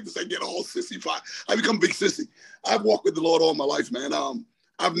about things like this, I get all sissy? I become big sissy. I've walked with the Lord all my life, man.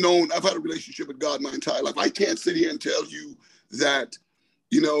 I've had a relationship with God my entire life. I can't sit here and tell you that,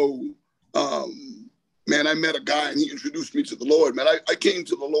 man, I met a guy and he introduced me to the Lord. Man, I came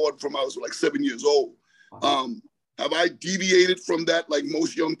to the Lord from I was like 7 years old. Have I deviated from that like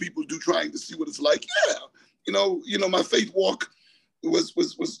most young people do, trying to see what it's like? Yeah. My faith walk was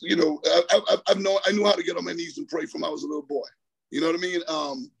I knew how to get on my knees and pray from I was a little boy. You know what I mean?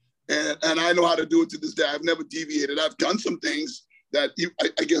 And I know how to do it to this day. I've never deviated. I've done some things that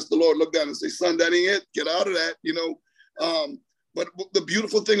I guess the Lord looked down and say, son, that ain't it. Get out of that, But the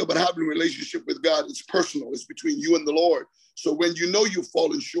beautiful thing about having a relationship with God, it's personal. It's between you and the Lord. So when you've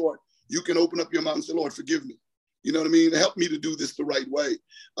fallen short, you can open up your mouth and say, Lord, forgive me. You know what I mean? Help me to do this the right way.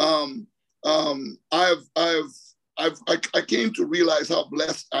 I came to realize how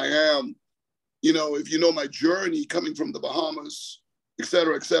blessed I am. You know, if you know my journey coming from the Bahamas, et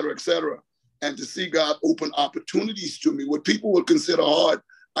cetera, et cetera, et cetera, and to see God open opportunities to me, what people would consider hard,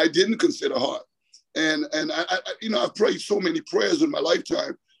 I didn't consider hard. And I you know, I've prayed so many prayers in my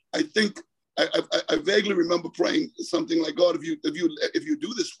lifetime. I think I vaguely remember praying something like, God, if you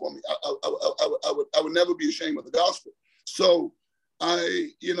do this for me, I would never be ashamed of the gospel. So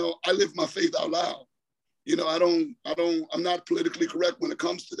I live my faith out loud. You know, I'm not politically correct when it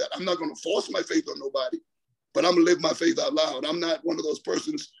comes to that. I'm not going to force my faith on nobody, but I'm gonna live my faith out loud. I'm not one of those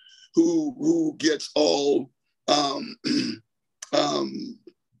persons who gets all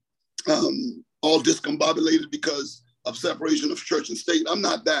all discombobulated because of separation of church and state. I'm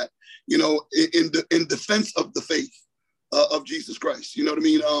not that, you know, in defense of the faith of Jesus Christ. You know what I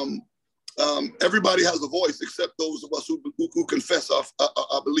mean? Everybody has a voice except those of us who confess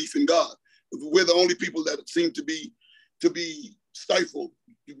our belief in God. We're the only people that seem to be stifled,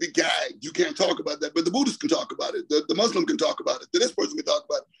 to be gagged. You can't talk about that, but the Buddhist can talk about it. The Muslim can talk about it. This person can talk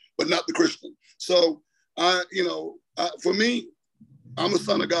about it, but not the Christian. So, for me, I'm a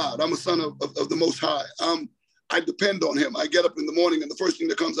son of God. I'm a son of the Most High. I depend on him. I get up in the morning and the first thing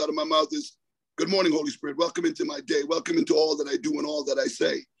that comes out of my mouth is, good morning, Holy Spirit. Welcome into my day. Welcome into all that I do and all that I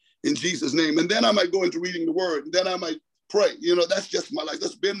say in Jesus' name. And then I might go into reading the word and then I might pray. You know, that's just my life.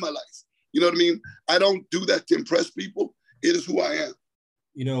 That's been my life. You know what I mean? I don't do that to impress people. It is who I am.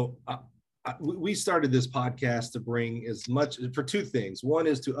 You know, we started this podcast to bring as much for two things. One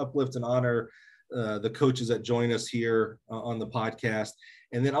is to uplift and honor the coaches that join us here on the podcast,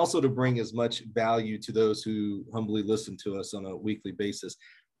 and then also to bring as much value to those who humbly listen to us on a weekly basis.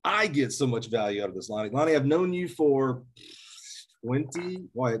 I get so much value out of this, Lonnie. Lonnie, I've known you for 20,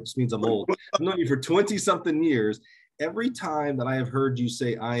 well, it just means I'm old. I've known you for 20 something years. Every time that I have heard you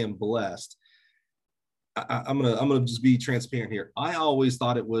say I am blessed, I'm gonna just be transparent here. I always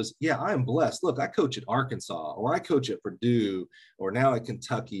thought it was, yeah, I am blessed. Look, I coach at Arkansas, or I coach at Purdue, or now at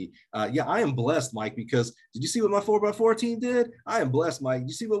Kentucky. Yeah, I am blessed, Mike, because did you see what my 4x4 team did? I am blessed, Mike.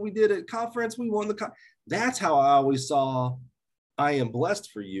 You see what we did at conference? We won the That's how I always saw I am blessed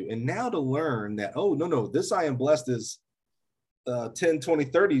for you. And now to learn that, oh, no, this I am blessed is 10, 20,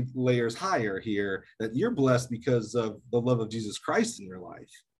 30 layers higher here, that you're blessed because of the love of Jesus Christ in your life.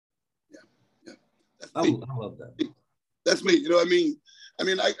 I love that. That's me. You know what I mean?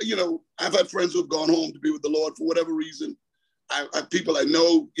 I've had friends who've gone home to be with the Lord for whatever reason. I have people I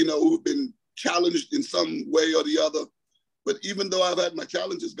know, who've been challenged in some way or the other. But even though I've had my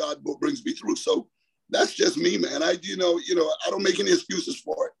challenges, God brings me through. So that's just me, man. I don't make any excuses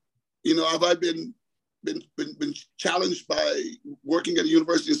for it. Have I been challenged by working at a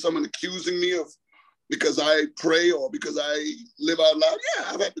university and someone accusing me of because I pray or because I live out loud? Yeah,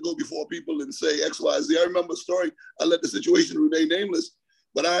 I've had to go before people and say X, Y, Z. I remember a story. I let the situation remain nameless,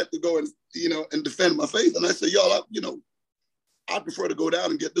 but I had to go and defend my faith. And I said, y'all, I prefer to go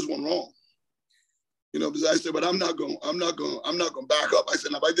down and get this one wrong. Because I said, but I'm not going to back up. I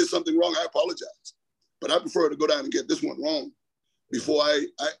said, if I did something wrong, I apologize. But I prefer to go down and get this one wrong before I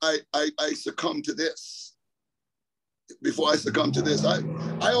succumb to this. Before I succumb to this, I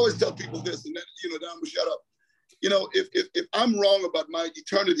always tell people this, and then then I'm gonna shut up. If I'm wrong about my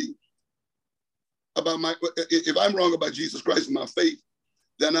eternity, if I'm wrong about Jesus Christ and my faith,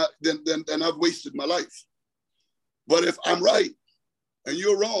 then I've wasted my life. But if I'm right and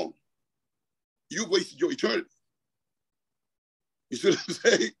you're wrong, you've wasted your eternity. You see what I'm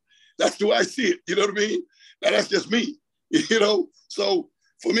saying? That's the way I see it. You know what I mean? Now, that's just me. So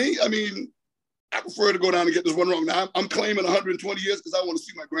for me, I prefer to go down and get this one wrong. Now, I'm claiming 120 years because I want to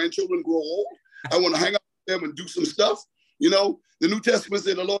see my grandchildren grow old. I want to hang out with them and do some stuff. The New Testament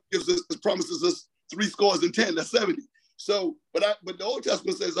says the Lord promises us 70. That's 70. So, but the Old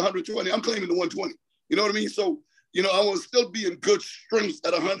Testament says 120. I'm claiming the 120. You know what I mean? So, I want to still be in good strength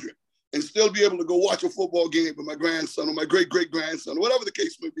at 100 and still be able to go watch a football game with my grandson or my great-great-grandson, whatever the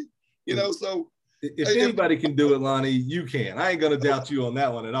case may be. So if anybody can do it, Lonnie, you can. I ain't gonna doubt you on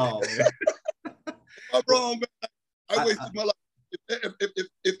that one at all, man. I'm wrong, man. I wasted my life.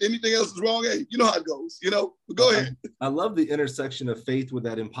 If anything else is wrong, hey, you know how it goes, but go ahead. I love the intersection of faith with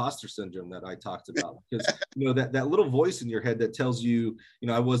that imposter syndrome that I talked about, because that little voice in your head that tells you,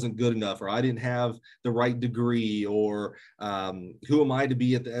 I wasn't good enough, or I didn't have the right degree, or who am I to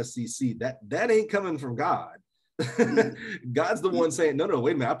be at the SEC? That ain't coming from God. God's the one saying, no,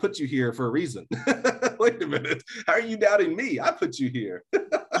 wait a minute, I put you here for a reason. Wait a minute, how are you doubting me? I put you here.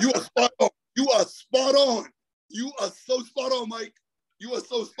 You are spot on. You are spot on. You are so spot on, Mike. You are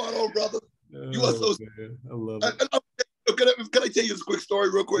so spot on, brother. You are so. Man. I love it. Can I tell you this quick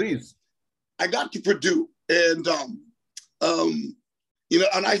story real quick? Please. I got to Purdue, and you know,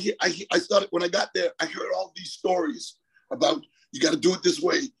 and I started when I got there. I heard all these stories about you got to do it this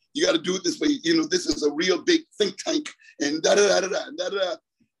way. You got to do it this way. You know, this is a real big think tank, and da da da da da da.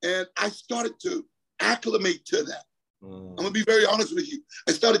 And I started to acclimate to that. I'm gonna be very honest with you.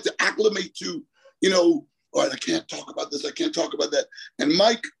 I started to acclimate to, you know, all right, I can't talk about this. I can't talk about that. And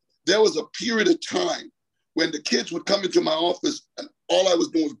Mike, there was a period of time when the kids would come into my office, and all I was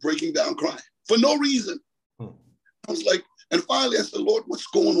doing was breaking down, crying for no reason. I was like, and finally I said, Lord, what's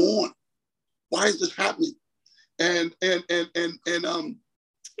going on? Why is this happening? And in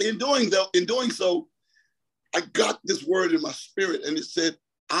doing so, I got this word in my spirit, and it said,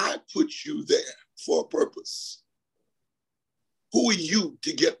 I put you there for a purpose. Who are you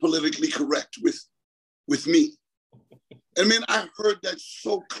to get politically correct with me? I mean, I heard that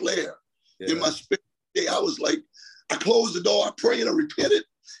so clear in my spirit. I was like, I closed the door, I prayed, I repented,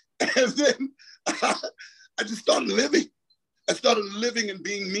 and then I just started living. I started living and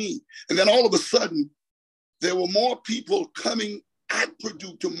being me. And then all of a sudden, there were more people coming at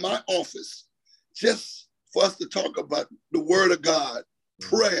Purdue to my office just for us to talk about the word of God,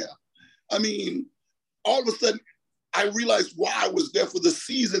 prayer. I mean, all of a sudden, I realized why I was there for the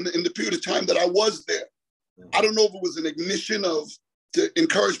season in the period of time that I was there. I don't know if it was an ignition to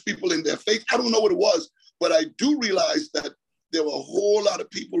encourage people in their faith. I don't know what it was, but I do realize that there were a whole lot of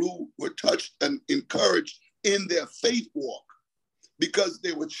people who were touched and encouraged in their faith walk because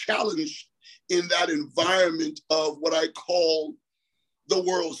they were challenged in that environment of what I call the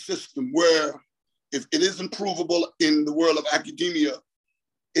world system, where if it isn't provable in the world of academia,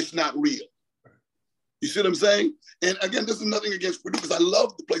 it's not real. You see what I'm saying? And again, this is nothing against Purdue because I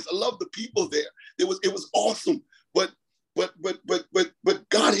love the place. I love the people there. It was awesome. But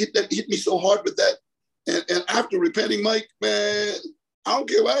God hit me so hard with that. And after repenting, Mike, man, I don't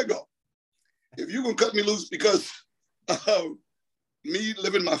care where I go. If you're gonna cut me loose because of me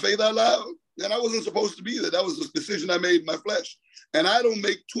living my faith out loud, then I wasn't supposed to be there. That was a decision I made in my flesh. And I don't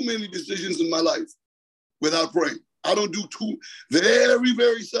make too many decisions in my life without praying. I don't do very,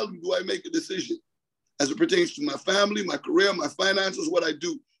 very seldom do I make a decision as it pertains to my family, my career, my finances, what I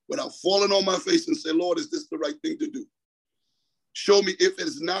do, without falling on my face and say, Lord, is this the right thing to do? Show me. If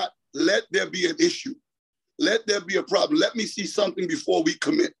it's not, let there be an issue. Let there be a problem. Let me see something before we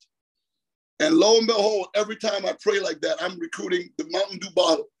commit. And lo and behold, every time I pray like that, I'm recruiting the Mountain Dew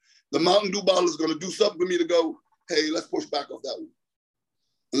bottle. The Mountain Dew bottle is going to do something for me to go, hey, let's push back off that one.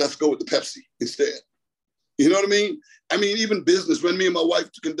 And let's go with the Pepsi instead. You know what I mean? I mean, even business, when me and my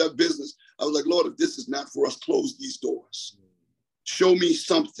wife to conduct business, I was like, Lord, if this is not for us, close these doors. Show me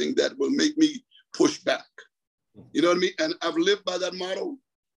something that will make me push back. You know what I mean? And I've lived by that motto,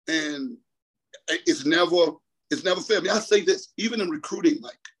 and it's never failed me. I say this, even in recruiting,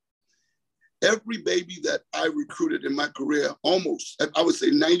 Mike, every baby that I recruited in my career, almost, I would say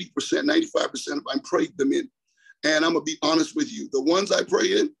 90%, 95% of I prayed them in. And I'm gonna be honest with you, the ones I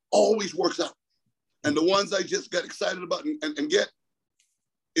pray in always works out. And the ones I just got excited about and get,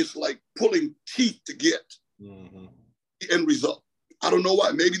 it's like pulling teeth to get the end result. I don't know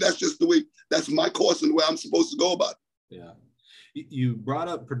why. Maybe that's just the way, that's my course and the way I'm supposed to go about it. Yeah. You brought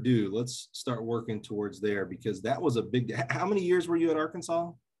up Purdue. Let's start working towards there because that was a big, how many years were you at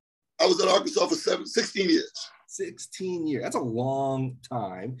Arkansas? I was at Arkansas for 16 years. 16 years. That's a long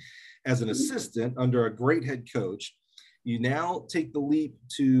time as an assistant under a great head coach. You now take the leap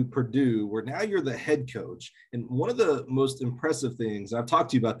to Purdue, where now you're the head coach. And one of the most impressive things, I've talked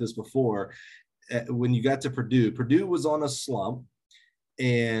to you about this before, when you got to Purdue, Purdue was on a slump,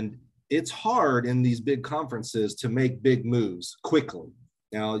 and it's hard in these big conferences to make big moves quickly.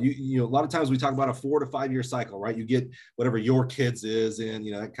 Now, you know, a lot of times we talk about a 4 to 5 year cycle, right? You get whatever your kids is in,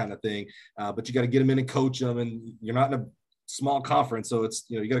 you know, that kind of thing. But you got to get them in and coach them, and you're not in a small conference. So it's,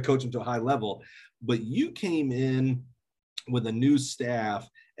 you know, you got to coach them to a high level. But you came in with a new staff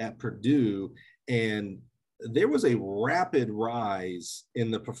at Purdue, and there was a rapid rise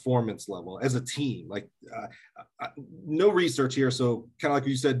in the performance level as a team. Like no research here, so kind of like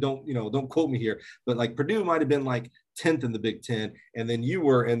you said, don't quote me here, but like Purdue might have been like 10th in the Big Ten, and then you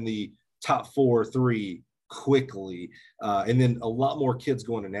were in the top 4 or 3 quickly, and then a lot more kids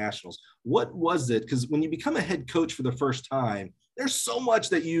going to nationals. What was it? Because when you become a head coach for the first time, there's so much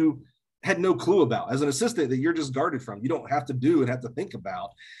that you had no clue about as an assistant that you're just guarded from. You don't have to do and have to think about.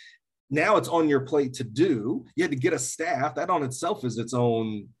 Now it's on your plate to do. You had to get a staff. That on itself is its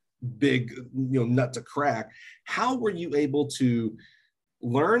own big, nut to crack. How were you able to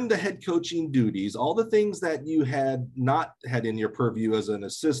learn the head coaching duties, all the things that you had not had in your purview as an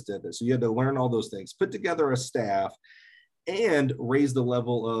assistant? So you had to learn all those things, put together a staff, and raise the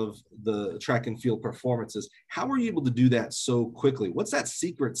level of the track and field performances. How were you able to do that so quickly? What's that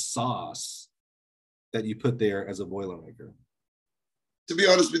secret sauce that you put there as a Boilermaker? To be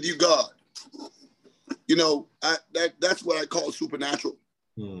honest with you, God. You know, that's what I call supernatural.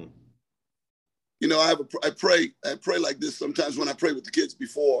 You know, I pray like this sometimes when I pray with the kids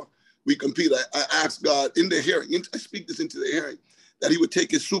before we compete. I ask God in their hearing, I speak this into their hearing, that he would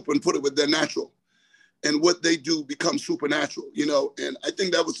take his super and put it with their natural. And what they do becomes supernatural, you know, and I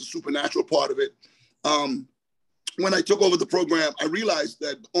think that was the supernatural part of it. When I took over the program, I realized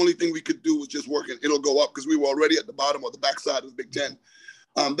that the only thing we could do was just work and it'll go up because we were already at the bottom or the backside of the Big Ten.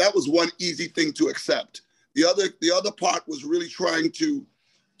 That was one easy thing to accept. The other part was really trying to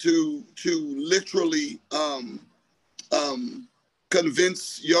literally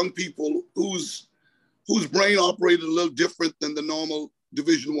convince young people whose brain operated a little different than the normal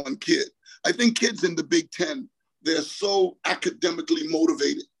Division I kid. I think kids in the Big Ten, they're so academically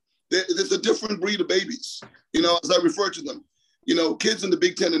motivated. There's a different breed of babies, you know, as I refer to them. You know, kids in the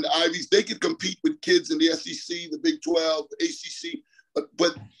Big Ten and the Ivies, they could compete with kids in the SEC, the Big 12, the ACC,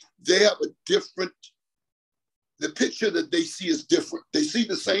 but they have a different, the picture that they see is different. They see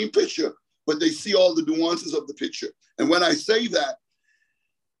the same picture, but they see all the nuances of the picture. And when I say that,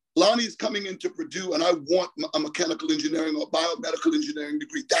 Lonnie is coming into Purdue and I want a mechanical engineering or biomedical engineering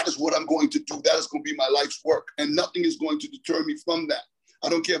degree. That is what I'm going to do. That is going to be my life's work. And nothing is going to deter me from that. I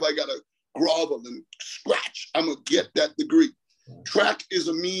don't care if I got to grovel and scratch. I'm going to get that degree. Track is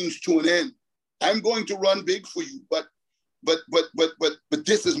a means to an end. I'm going to run big for you, but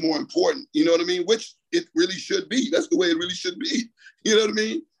this is more important. You know what I mean? Which it really should be. That's the way it really should be. You know what I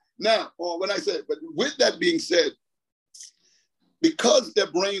mean? Now, when I said, but with that being said, because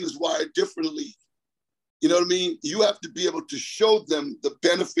their brain is wired differently, you know what I mean? You have to be able to show them the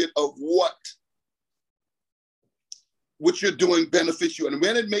benefit of what you're doing benefits you. And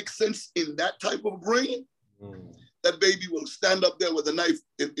when it makes sense in that type of brain, that baby will stand up there with a knife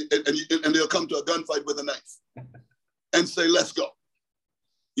and they'll come to a gunfight with a knife and say, let's go.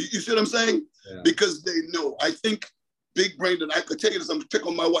 You see what I'm saying? Yeah. Because they know. I think big brain, and I could tell you this, I'm gonna pick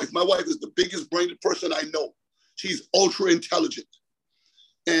on my wife. My wife is the biggest brained person I know. She's ultra intelligent.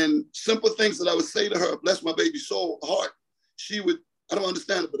 And simple things that I would say to her, bless my baby's soul, heart, she would, I don't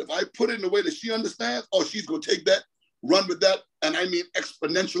understand it, but if I put it in a way that she understands, oh, she's gonna take that, run with that, and I mean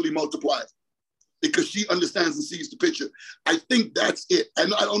exponentially multiply it because she understands and sees the picture. I think that's it.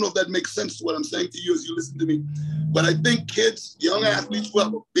 And I don't know if that makes sense to what I'm saying to you as you listen to me, but I think kids, young athletes who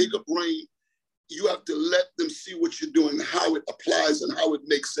have a bigger brain, you have to let them see what you're doing, how it applies and how it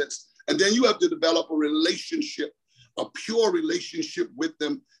makes sense. And then you have to develop a relationship, a pure relationship with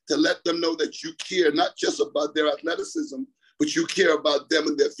them to let them know that you care not just about their athleticism, but you care about them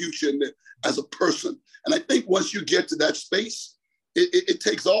and their future and as a person. And I think once you get to that space, it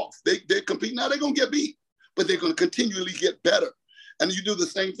takes off. They compete. Now they're going to get beat, but they're going to continually get better. And you do the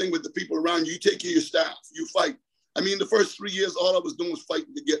same thing with the people around you. You take care of your staff. You fight. I mean, the first 3 years, all I was doing was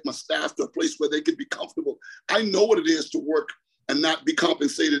fighting to get my staff to a place where they could be comfortable. I know what it is to work and not be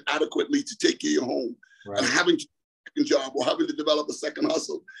compensated adequately to take care of your home, right, and having to do a second job or having to develop a second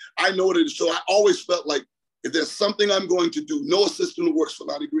hustle. I know what it is. So I always felt like if there's something I'm going to do, no assistant who works for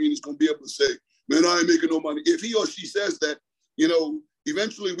Lonnie Green is going to be able to say, man, I ain't making no money. If he or she says that, you know,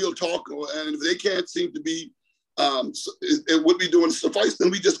 eventually we'll talk, and if they can't seem to be, it would be doing suffice,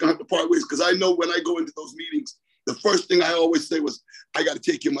 then we just gonna have to part ways. Because I know when I go into those meetings, the first thing I always say was, I got to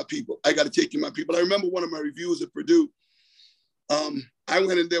take care of my people. I got to take care of my people. I remember one of my reviews at Purdue. I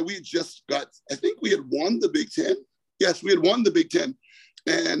went in there, we had just got, I think we had won the Big Ten. Yes, we had won the Big Ten.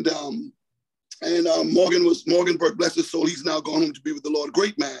 And Morgan Burke, bless his soul, he's now gone home to be with the Lord,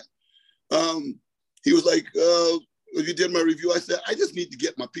 great man. He was like, if you did my review, I said, I just need to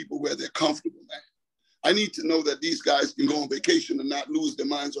get my people where they're comfortable, man. I need to know that these guys can go on vacation and not lose their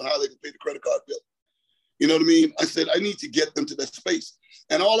minds on how they can pay the credit card bill. You know what I mean? I said, I need to get them to that space.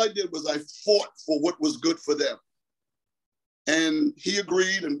 And all I did was I fought for what was good for them. And he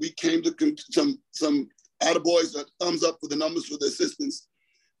agreed, and we came to some attaboys that thumbs up for the numbers for the assistants.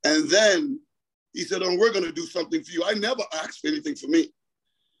 And then he said, oh, we're going to do something for you. I never asked for anything for me.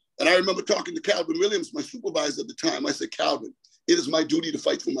 And I remember talking to Calvin Williams, my supervisor at the time. I said, Calvin, it is my duty to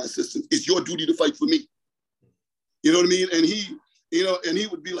fight for my assistants. It's your duty to fight for me. You know what I mean? And he, you know, and he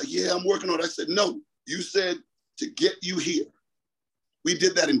would be like, yeah, I'm working on it. I said, no, you said to get you here. We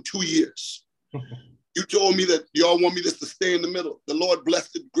did that in 2 years. You told me that y'all want me just to stay in the middle. The Lord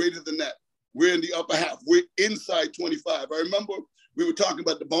blessed it greater than that. We're in the upper half. We're inside 25. I remember we were talking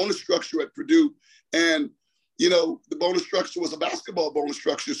about the bonus structure at Purdue, and you know, the bonus structure was a basketball bonus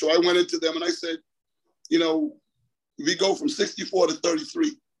structure. So I went into them and I said, you know, we go from 64 to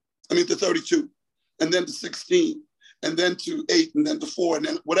 33, to 32, and then to 16, and then to 8, and then to 4, and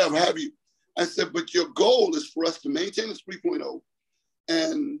then whatever have you. I said, but your goal is for us to maintain this 3.0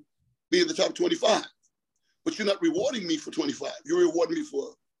 and be in the top 25. But you're not rewarding me for 25. You're rewarding me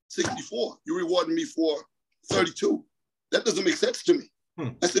for 64. You're rewarding me for 32. That doesn't make sense to me.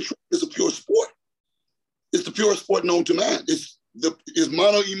 I said, it's a pure sport. It's the purest sport known to man. It's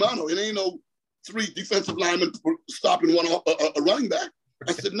mano y mano. It ain't no 3 defensive linemen stopping a running back.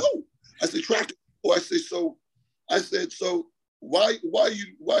 I said, no. I said, track. I said, so why,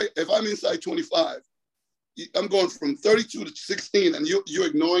 if I'm inside 25, I'm going from 32 to 16, and you're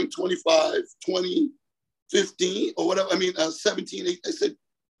ignoring 25, 20, 15, or whatever. 17, 8. I said,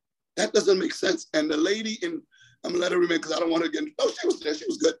 that doesn't make sense. And the lady I'm gonna let her remain because I don't want her to get, she was there, she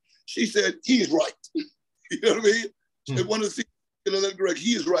was good. She said, he's right. You know what I mean? They wanted to see, correct,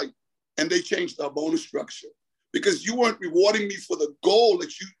 he is right. And they changed our bonus structure because you weren't rewarding me for the goal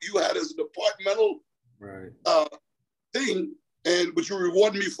that you had as a departmental thing, but you were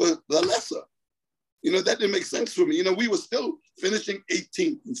rewarding me for the lesser. That didn't make sense for me. We were still finishing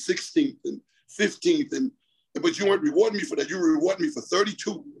 18th and 16th and 15th, but you weren't rewarding me for that. You were rewarding me for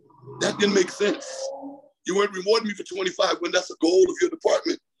 32. That didn't make sense. You weren't rewarding me for 25 when that's a goal of your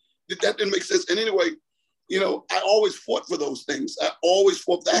department. That didn't make sense. And anyway, I always fought for those things. I always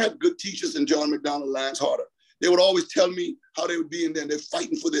fought. I had good teachers in John McDonald, Lance Harder. They would always tell me how they would be in there. And they're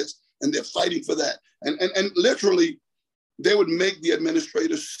fighting for this and they're fighting for that. And literally, they would make the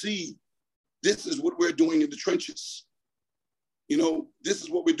administrators see this is what we're doing in the trenches. This is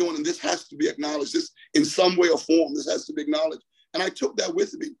what we're doing, and this has to be acknowledged. This, in some way or form, this has to be acknowledged. And I took that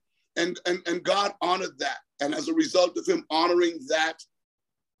with me, and God honored that. And as a result of him honoring that,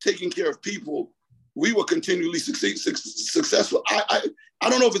 taking care of people, we were continually successful. I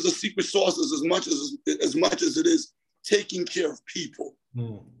don't know if it's a secret sauce as much as it is taking care of people,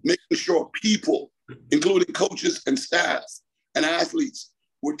 making sure people, including coaches and staff and athletes,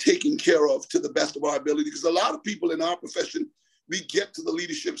 were taken care of to the best of our ability. Because a lot of people in our profession, we get to the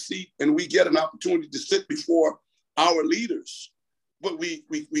leadership seat and we get an opportunity to sit before our leaders, but we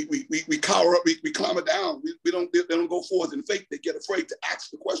cower up, we clamber down. They don't go forth in faith. They get afraid to ask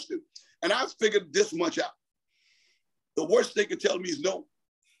the question. And I've figured this much out. The worst they could tell me is no.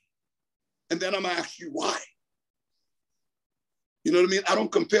 And then I'm gonna ask you why. You know what I mean? I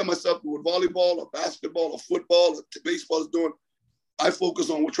don't compare myself to what volleyball or basketball or football or baseball is doing. I focus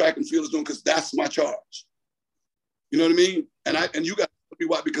on what track and field is doing because that's my charge. You know what I mean? And you got to tell me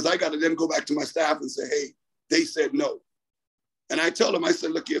why, because I got to then go back to my staff and say, hey, they said no. And I tell them, I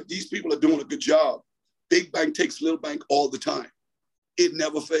said, look, if these people are doing a good job, big bank takes little bank all the time. It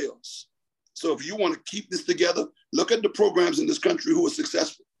never fails. So if you want to keep this together, look at the programs in this country who are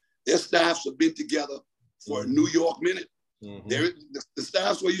successful. Their staffs have been together for a New York minute. Mm-hmm. The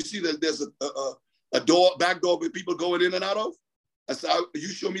staffs where you see that there's a back door where people going in and out of. I said, you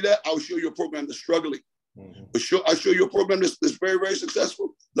show me that, I'll show you a program that's struggling. Mm-hmm. But I'll show you a program that's very, very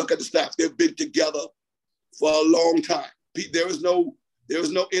successful. Look at the staff. They've been together for a long time. There is no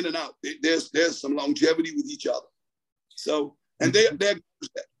in and out. There's some longevity with each other. So, and they're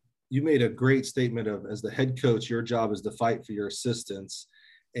you made a great statement of, as the head coach, your job is to fight for your assistants.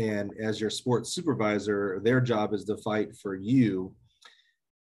 And as your sports supervisor, their job is to fight for you.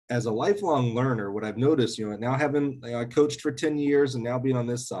 As a lifelong learner, what I've noticed, now I coached for 10 years and now being on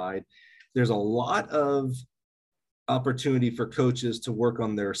this side, there's a lot of opportunity for coaches to work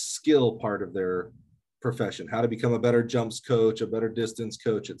on their skill part of their profession, how to become a better jumps coach, a better distance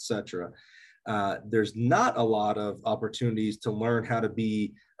coach, etc. There's not a lot of opportunities to learn how to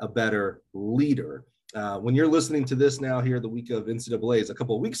be a better leader. When you're listening to this now here the week of NCAAs, a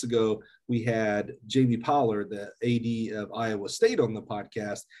couple of weeks ago, we had J.B. Pollard, the AD of Iowa State, on the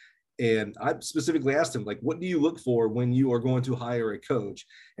podcast. And I specifically asked him, what do you look for when you are going to hire a coach?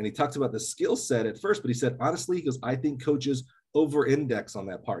 And he talked about the skill set at first, but he said, honestly, because I think coaches over-index on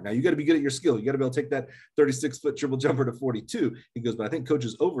that part. Now, you got to be good at your skill. You got to be able to take that 36-foot triple jumper to 42. He goes, but I think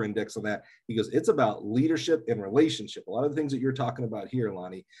coaches over-index on that. He goes, it's about leadership and relationship. A lot of the things that you're talking about here,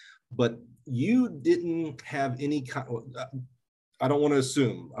 Lonnie, but you didn't have any I don't want to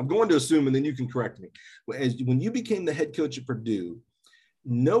assume. I'm going to assume, and then you can correct me. When you became the head coach at Purdue,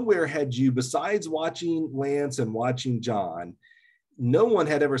 nowhere had you, besides watching Lance and watching John, no one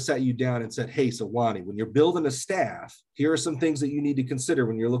had ever sat you down and said, hey, so Lonnie, when you're building a staff, here are some things that you need to consider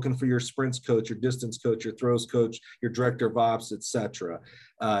when you're looking for your sprints coach, your distance coach, your throws coach, your director of ops, etc.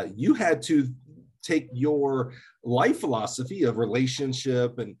 You had to take your life philosophy of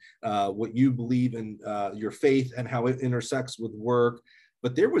relationship and what you believe in, your faith and how it intersects with work.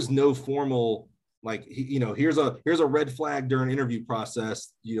 But there was no formal Like, here's a red flag during interview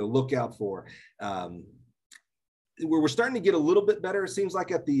process, look out for. We're starting to get a little bit better. It seems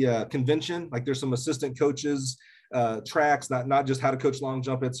like at the convention, like there's some assistant coaches tracks, not just how to coach long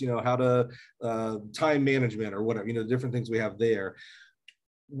jump, it's, how to time management or whatever, the different things we have there.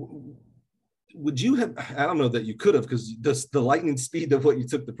 Would you have, I don't know that you could have, because the lightning speed of what you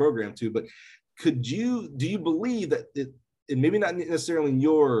took the program to, but do you believe that and maybe not necessarily in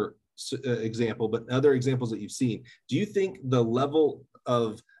your example, but other examples that you've seen, do you think the level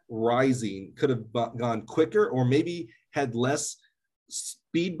of rising could have gone quicker, or maybe had less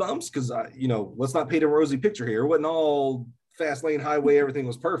speed bumps? Because let's not paint a rosy picture here. It wasn't all fast lane highway, everything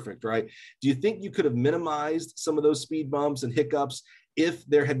was perfect, right? Do you think you could have minimized some of those speed bumps and hiccups if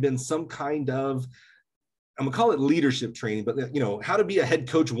there had been some kind of, I'm gonna call it leadership training, but how to be a head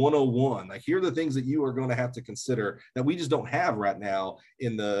coach 101? Like, here are the things that you are going to have to consider that we just don't have right now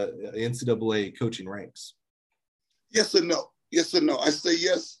in the NCAA coaching ranks. Yes and no. Yes and no. I say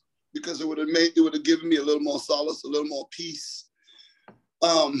yes because it would have given me a little more solace, a little more peace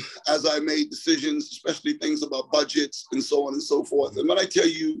as I made decisions, especially things about budgets and so on and so forth. And when I tell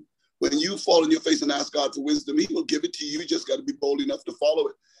you, when you fall on your face and ask God for wisdom, he will give it to you. You just got to be bold enough to follow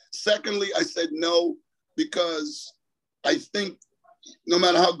it. Secondly, I said no because I think no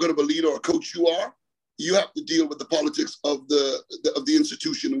matter how good of a leader or coach you are, you have to deal with the politics of the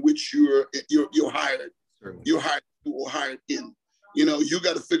institution in which you're hired. Certainly. You're hired or hired in. You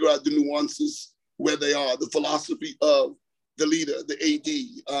got to figure out the nuances where they are, the philosophy of the leader, the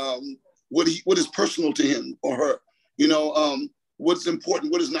AD, what is personal to him or her. What's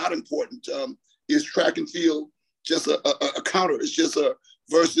important, what is not important. Is track and field just a counter? It's just a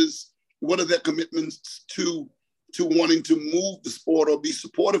versus what are their commitments to wanting to move the sport or be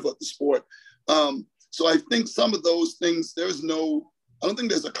supportive of the sport. So I think some of those things, I don't think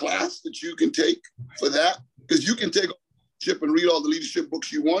there's a class that you can take for that, because you can take a chip and read all the leadership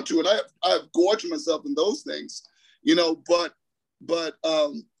books you want to. And I've gorged myself in those things, but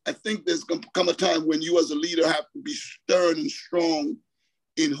I think there's going to come a time when you as a leader have to be stern and strong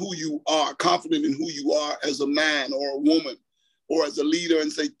in who you are, confident in who you are as a man or a woman or as a leader,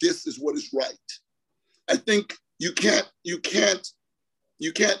 and say, this is what is right. I think you can't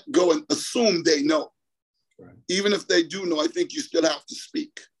go and assume they know. Right. Even if they do know, I think you still have to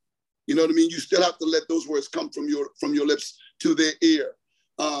speak. You know what I mean? You still have to let those words come from your lips to their ear,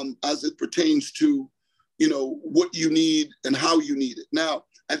 as it pertains to, what you need and how you need it. Now,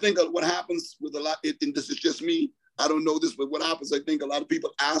 I think what happens with a lot, and this is just me, I don't know this, but what happens, I think a lot of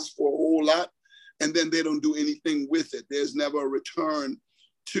people ask for a whole lot and then they don't do anything with it. There's never a return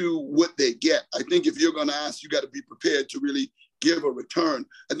to what they get. I think if you're going to ask, you got to be prepared to really give a return.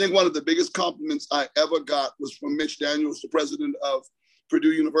 I think one of the biggest compliments I ever got was from Mitch Daniels, the president of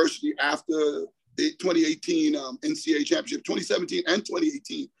Purdue University, after the 2018 NCAA championship, 2017 and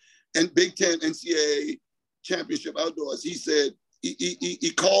 2018, and Big Ten NCAA championship outdoors. He said,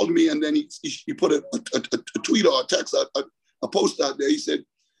 he called me, and then he put a tweet or a text, a post out there. He said,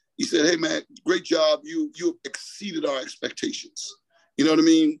 hey man, great job. You exceeded our expectations. You know what I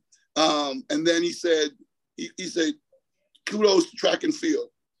mean? And then he said, kudos to track and field.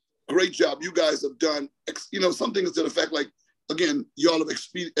 Great job. You guys have done, something to the effect like, again, y'all have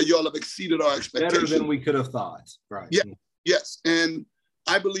exceeded our expectations. Better than we could have thought. Right. Yeah. Yes. And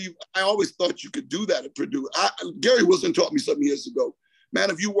I always thought you could do that at Purdue. Gary Wilson taught me some years ago,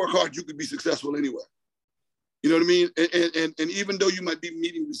 man, if you work hard, you could be successful anywhere. You know what I mean? And even though you might be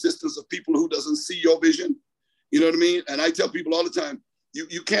meeting resistance of people who doesn't see your vision, you know what I mean? And I tell people all the time,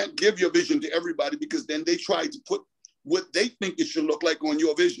 you can't give your vision to everybody, because then they try to put what they think it should look like on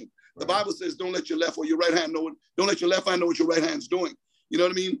your vision. Right. The Bible says, don't let your left or your right hand know, don't let your left hand know what your right hand's doing. You know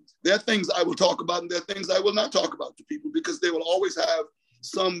what I mean? There are things I will talk about, and there are things I will not talk about to people, because they will always have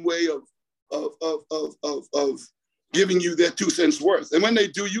some way of giving you their 2 cents worth. And when they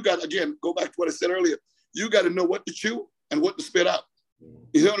do, you got to, again, go back to what I said earlier, you got to know what to chew and what to spit out.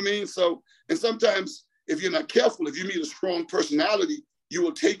 You know what I mean? So, and sometimes if you're not careful, if you meet a strong personality, you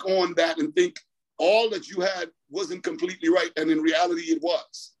will take on that and think all that you had wasn't completely right. And in reality, it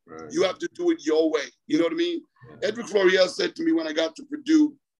was. Right. You have to do it your way. You know what I mean? Yeah. Edric Florial said to me when I got to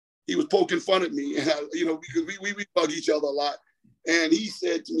Purdue, he was poking fun at me, and because we bug each other a lot. And he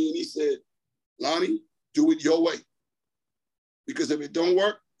said to me, Lonnie, do it your way. Because if it don't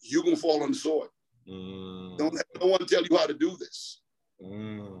work, you're going to fall on the sword. Don't let no one tell you how to do this.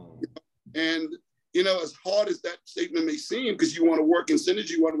 And, as hard as that statement may seem, because you want to work in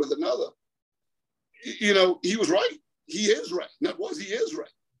synergy one with another, he was right. He is right. He is right.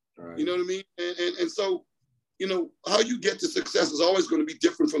 Right. You know what I mean? And so, how you get to success is always going to be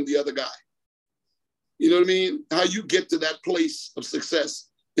different from the other guy. You know what I mean? How you get to that place of success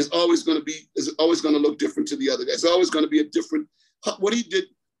is always going to look different to the other guy. It's always going to be a different. What he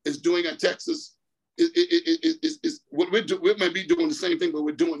is doing at Texas is what we might be doing the same thing, but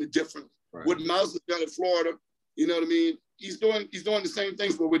we're doing it differently. Right. What Miles has done in Florida, you know what I mean? He's doing the same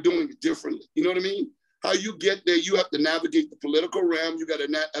things, but we're doing it differently. You know what I mean? How you get there, you have to navigate the political realm. You got to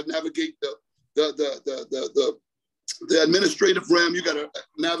navigate the administrative realm. You got to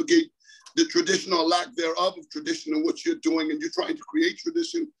navigate the tradition or lack thereof of tradition and what you're doing, and you're trying to create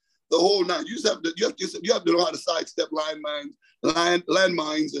tradition. The whole nine. You have to know how to sidestep landmines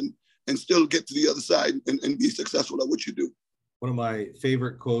and still get to the other side and be successful at what you do. One of my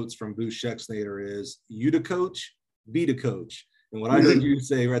favorite quotes from Bruce Schexnayder is, "You to coach, be to coach." And what I heard you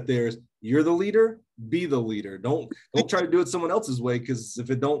say right there is, you're the leader, be the leader. Don't try to do it someone else's way, because if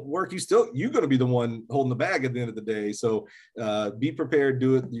it don't work, you're going to be the one holding the bag at the end of the day. So be prepared,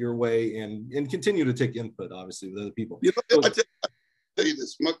 do it your way, and continue to take input, obviously, with other people. You know, I tell you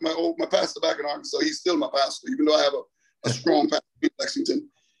this, my pastor back in Arkansas, he's still my pastor, even though I have a strong pastor in Lexington.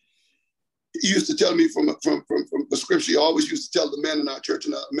 He used to tell me from the scripture, he always used to tell the men in our church,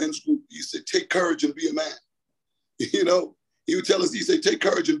 in our men's group, he said, take courage and be a man. You know, he would tell us, he said, take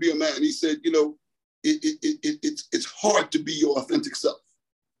courage and be a man. He said, you know, it's hard to be your authentic self.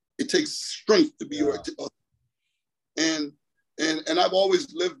 It takes strength to be your authentic. And I've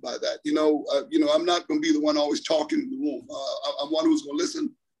always lived by that. You know, I'm not going to be the one always talking in the room. I'm one who's going to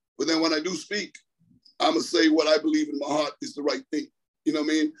listen. But then when I do speak, I'm going to say what I believe in my heart is the right thing. You know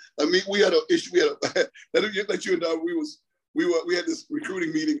what I mean? We had an issue. Let you know, we had this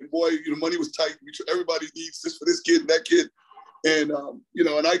recruiting meeting, and boy, you know, money was tight. Everybody needs this for this kid and that kid. And, you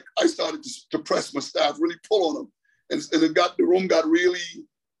know, and I started to press my staff, really pull on them. And the room got really,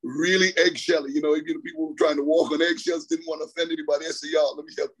 really eggshelly. You know, people were trying to walk on eggshells, didn't want to offend anybody. I said, y'all, let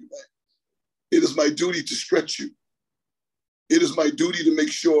me help you, man. It is my duty to stretch you. It is my duty to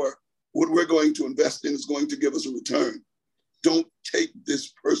make sure what we're going to invest in is going to give us a return. Don't take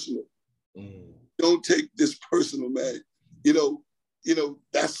this personal. Don't take this personal, man. You know,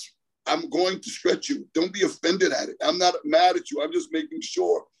 I'm going to stretch you. Don't be offended at it. I'm not mad at you. I'm just making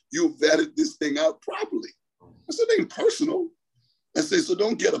sure you vetted this thing out properly. I said, it ain't personal. I say, so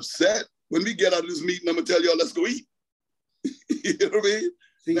don't get upset. When we get out of this meeting, I'm going to tell y'all, let's go eat. You know what I mean?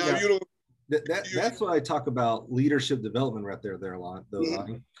 See, now, you don't. That's what I talk about, leadership development right there,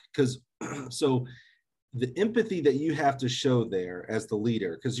 Lonnie. Because so the empathy that you have to show there as the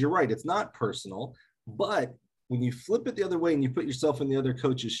leader, because you're right, it's not personal, but when you flip it the other way and you put yourself in the other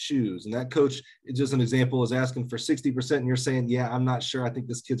coach's shoes, and that coach, just an example, is asking for 60%, and you're saying, yeah, I'm not sure, I think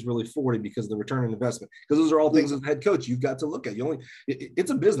this kid's really 40 because of the return on investment. Because those are all things as a head coach you've got to look at. It's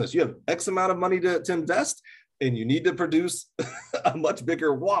a business. You have X amount of money to invest, and you need to produce a much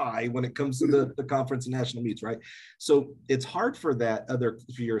bigger why when it comes to the conference and national meets, right? So it's hard for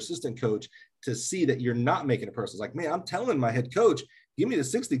for your assistant coach to see that you're not making it personal. It's like, man, I'm telling my head coach, give me the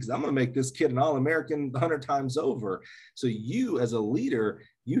 60 because I'm going to make this kid an All-American 100 times over. So you as a leader,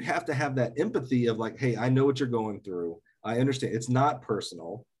 you have to have that empathy of like, hey, I know what you're going through. I understand. It's not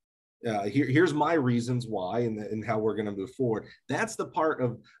personal. Here's my reasons why and how we're going to move forward. That's the part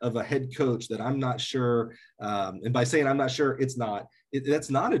of a head coach that I'm not sure. And by saying I'm not sure, that's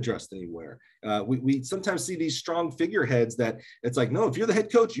not addressed anywhere. We sometimes see these strong figureheads that it's like, no, if you're the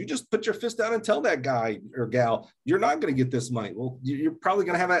head coach, you just put your fist down and tell that guy or gal, you're not going to get this money. Well, you're probably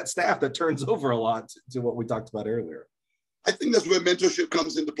going to have that staff that turns over a lot to what we talked about earlier. I think that's where mentorship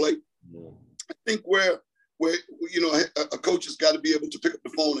comes into play. Yeah. I think where you know, a coach has got to be able to pick up the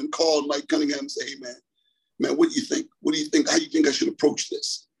phone and call Mike Cunningham and say, hey, man, what do you think? What do you think? How do you think I should approach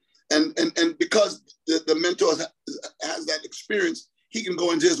this? And because the mentor has that experience, he can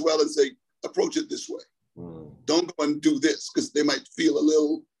go into his well and say, approach it this way. Don't go and do this, because they might feel a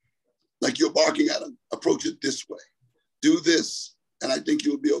little like you're barking at them. Approach it this way. Do this, and I think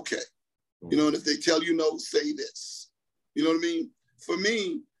you'll be okay. You know, and if they tell you no, say this. You know what I mean? For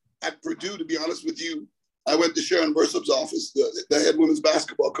me, at Purdue, to be honest with you, I went to Sharon Bursup's office, the head women's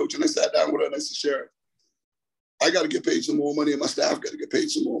basketball coach, and I sat down with her and I said, Sharon, I got to get paid some more money and my staff got to get paid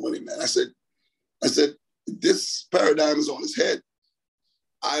some more money, man. I said, this paradigm is on its head.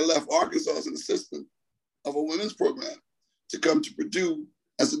 I left Arkansas as an assistant of a women's program to come to Purdue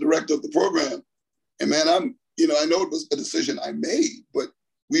as the director of the program. And man, I know it was a decision I made, but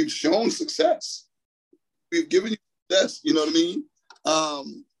we've shown success. We've given you success, you know what I mean?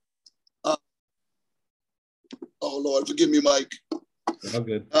 Oh Lord, forgive me, Mike. Oh,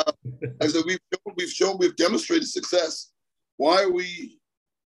 good. I said we've demonstrated success. Why aren't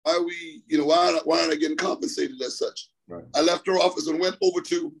I getting compensated as such? Right. I left her office and went over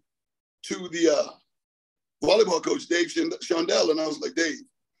to the volleyball coach, Dave Shondell, and I was like, Dave,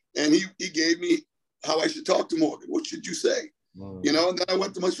 and he gave me how I should talk to Morgan. What should you say? And then I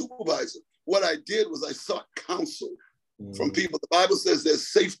went to my supervisor. What I did was I sought counsel from people. The Bible says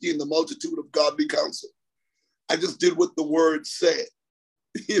there's safety in the multitude of godly counsel. I just did what the word said.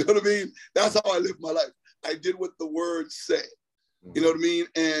 You know what I mean? That's how I live my life. I did what the word said. You know what I mean?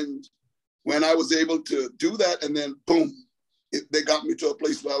 And when I was able to do that, and then boom, they got me to a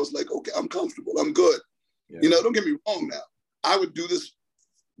place where I was like, okay, I'm comfortable. I'm good. Yeah. Don't get me wrong now. I would do this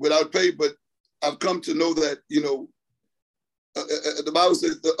without pay, but I've come to know that, the Bible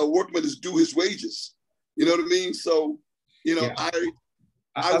says a workman is due his wages. You know what I mean? So, yeah.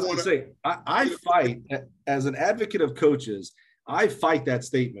 I want to say, I fight as an advocate of coaches. I fight that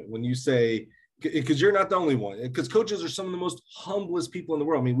statement when you say, because you're not the only one, because coaches are some of the most humblest people in the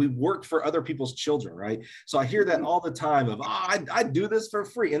world. I mean, we work for other people's children, right? So I hear that all the time of, I do this for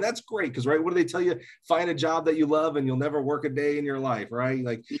free. And that's great because, right, what do they tell you? Find a job that you love and you'll never work a day in your life, right?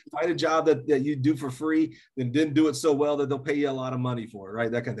 Like find a job that you do for free and didn't do it so well that they'll pay you a lot of money for it,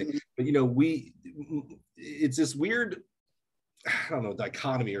 right? That kind of thing. But, it's this weird, I don't know,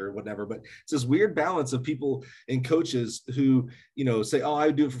 dichotomy or whatever, but it's this weird balance of people and coaches who, say, oh,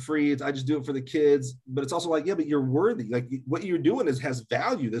 I do it for free. I just do it for the kids. But it's also like, yeah, but you're worthy. Like what you're doing has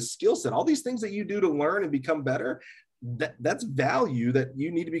value, this skill set, all these things that you do to learn and become better. That's value that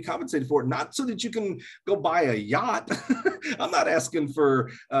you need to be compensated for, not so that you can go buy a yacht. I'm not asking for,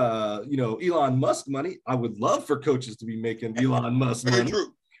 Elon Musk money. I would love for coaches to be making Elon Musk money,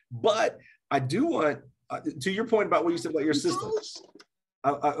 but I do want, to your point about what you said about your assistants,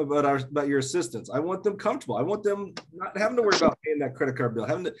 about your assistants, I want them comfortable. I want them not having to worry about paying that credit card bill,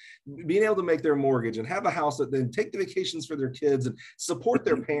 being able to make their mortgage and have a house that then take the vacations for their kids and support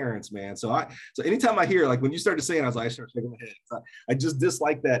their parents, man. So anytime I hear, like when you started saying, I started shaking my head. I just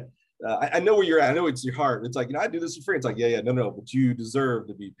dislike that. I know where you're at. I know it's your heart. It's like, I do this for free. It's like, no, but you deserve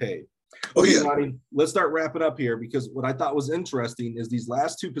to be paid. Okay, Ronnie, let's start wrapping up here, because what I thought was interesting is these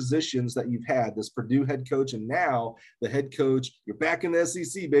last two positions that you've had, this Purdue head coach and now the head coach. You're back in the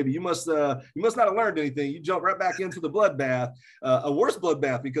SEC, baby. You must not have learned anything. You jump right back into the bloodbath, a worse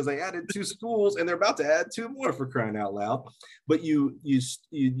bloodbath, because they added two schools and they're about to add two more, for crying out loud. But you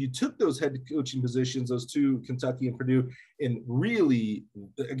took those head coaching positions, those two, Kentucky and Purdue, in really,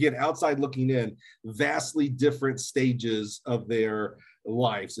 again, outside looking in, vastly different stages of their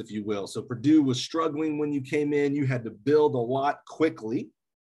lives, if you will. So Purdue was struggling when you came in. You had to build a lot quickly,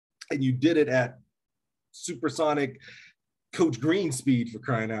 and you did it at supersonic Coach Green speed, for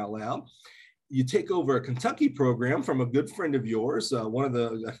crying out loud. You take over a Kentucky program from a good friend of yours,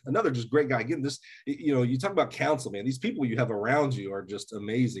 another just great guy. Again, this, you talk about counsel, man. These people you have around you are just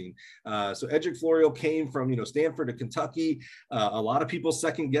amazing. So Edric Floreal came from, Stanford to Kentucky. A lot of people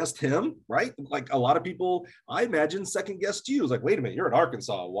second guessed him, right? Like a lot of people, I imagine, second guessed you. It was like, wait a minute, you're in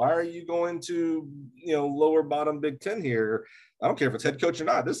Arkansas. Why are you going to, lower bottom Big Ten here? I don't care if it's head coach or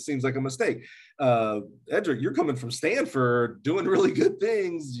not. This seems like a mistake. Edric, you're coming from Stanford doing really good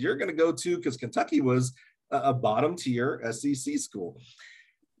things. You're going to go to, because Kentucky was a bottom tier SEC school.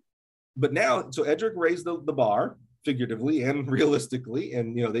 But now, so Edric raised the bar figuratively and realistically,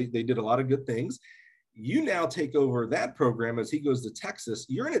 and they did a lot of good things. You now take over that program as he goes to Texas.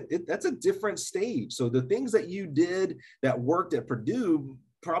 You're in it. That's a different stage. So the things that you did that worked at Purdue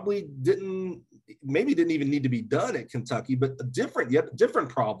probably didn't even need to be done at Kentucky, but different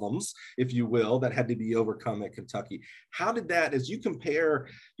problems, if you will, that had to be overcome at Kentucky. How did that, as you compare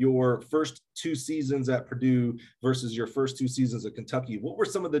your first two seasons at Purdue versus your first two seasons at Kentucky, what were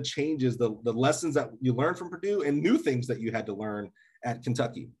some of the changes, the lessons that you learned from Purdue and new things that you had to learn at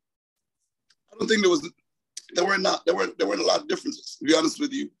Kentucky? I don't think there weren't a lot of differences, to be honest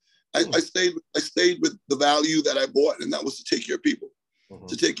with you. I stayed with the value that I brought, and that was to take care of people.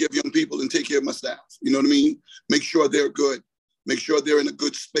 To take care of young people and take care of my staff. You know what I mean? Make sure they're good. Make sure they're in a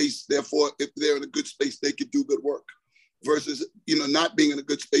good space. Therefore, if they're in a good space, they could do good work. Versus, not being in a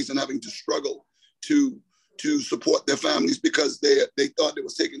good space and having to struggle to support their families because they thought they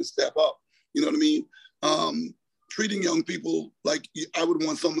was taking a step up. You know what I mean? Treating young people like I would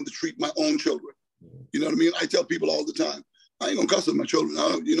want someone to treat my own children. You know what I mean? I tell people all the time, I ain't gonna cuss at my children.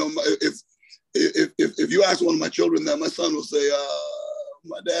 If you ask one of my children that, my son will say,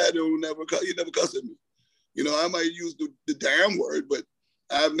 my dad he never cussed at me. I might use the damn word, but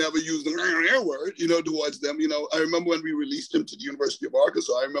I've never used the word, towards them. I remember when we released him to the University of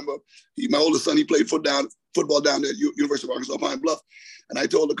Arkansas. I remember my oldest son, he played football down at University of Arkansas, Pine Bluff. And I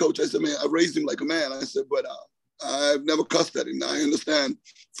told the coach, I said, man, I raised him like a man. I said, but I've never cussed at him. Now, I understand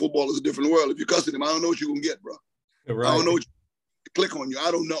football is a different world. If you cuss at him, I don't know what you're going to get, bro. Right. I don't know what you click on you.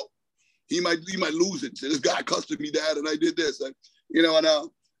 I don't know. He might lose it. Say, this guy cussed me, Dad, and I did this. And,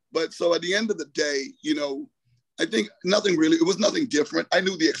 but so at the end of the day, I think it was nothing different. I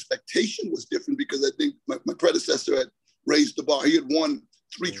knew the expectation was different because I think my predecessor had raised the bar. He had won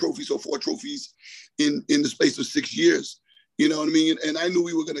 3 trophies or 4 trophies in the space of 6 years. You know what I mean? And I knew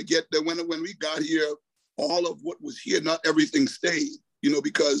we were going to get there. When we got here, all of what was here, not everything stayed,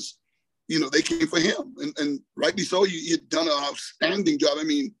 because, they came for him. And rightly so, he had done an outstanding job,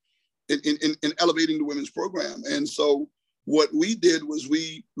 in elevating the women's program. And so what we did was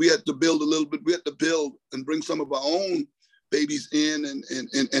we had to build a little bit. We had to build and bring some of our own babies in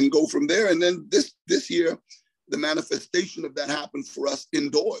and go from there. And then this year, the manifestation of that happened for us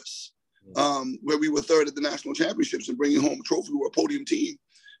indoors, where we were 3rd at the national championships and bringing home a trophy. We were a podium team.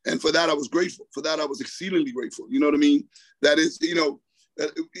 And for that, I was grateful. For that, I was exceedingly grateful. You know what I mean? That is,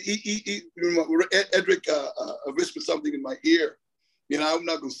 Edric whispered something in my ear. I'm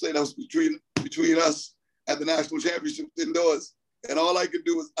not going to say that was between us at the national championship indoors. And all I could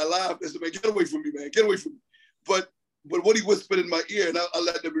do was I laughed. I said, man, get away from me, man. Get away from me. But what he whispered in my ear, and I'll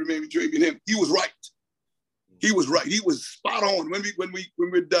let that remain between me and him, he was right. He was right. He was spot on. When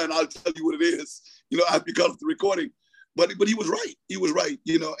we're done, I'll tell you what it is, after you cut off the recording. But he was right. He was right,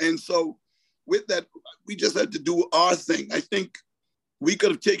 And so with that, we just had to do our thing. I think we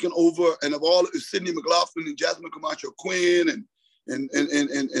could have taken over, and of all Sydney McLaughlin and Jasmine Camacho Quinn and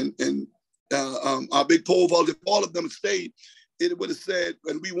our big pole vault, if all of them stayed, it would have said,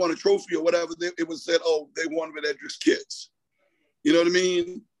 and we won a trophy or whatever, it would have said, oh, they won with Edric's kids. You know what I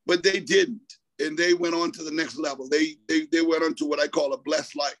mean? But they didn't. And they went on to the next level. They went on to what I call a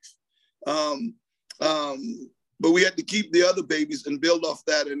blessed life. But we had to keep the other babies and build off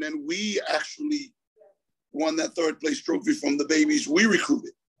that. And then we actually won that 3rd place trophy from the babies we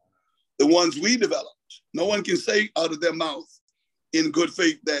recruited, the ones we developed. No one can say out of their mouth in good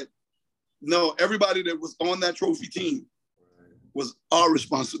faith that, no, everybody that was on that trophy team was our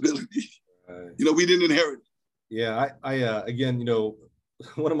responsibility. Right. We didn't inherit it. Yeah, I again,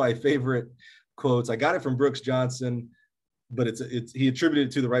 one of my favorite quotes, I got it from Brooks Johnson, but he attributed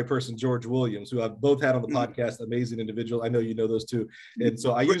it to the right person, George Williams, who I've both had on the podcast, amazing individual. I know you know those two. And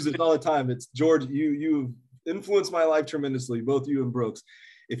so I use it all the time. It's George, you've influenced my life tremendously, both you and Brooks.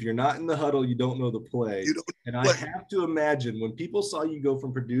 If you're not in the huddle, you don't know the play. And I have to imagine when people saw you go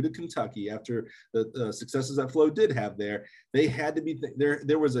from Purdue to Kentucky after the successes that Flo did have there, they had to be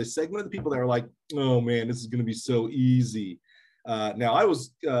there was a segment of the people that were like, oh man, this is going to be so easy. Now I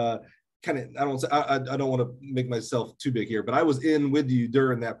was I don't want to make myself too big here, but I was in with you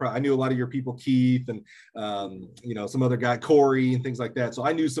during that. I knew a lot of your people, Keith and, some other guy, Corey and things like that. So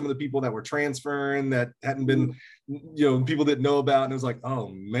I knew some of the people that were transferring that hadn't been, people didn't know about. And it was like, oh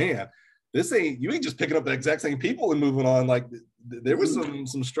man, you ain't just picking up the exact same people and moving on. Like there was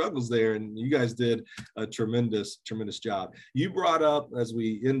some struggles there, and you guys did a tremendous job. You brought up, as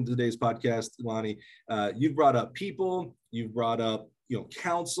we end today's podcast, Lonnie, you brought up people, you've brought up,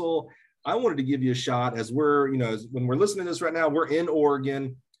 counsel. I wanted to give you a shot as when we're listening to this right now, we're in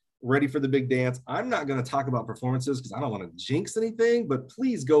Oregon, ready for the big dance. I'm not going to talk about performances because I don't want to jinx anything, but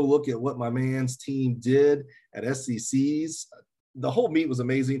please go look at what my man's team did at SCC's. The whole meet was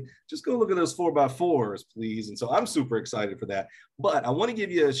amazing. Just go look at those 4x4s, please. And so I'm super excited for that. But I want to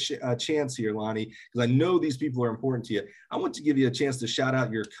give you a chance here, Lonnie, because I know these people are important to you. I want to give you a chance to shout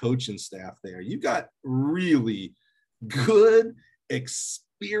out your coaching staff there. You got really good,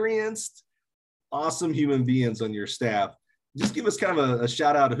 experienced, awesome human beings on your staff. Just give us kind of a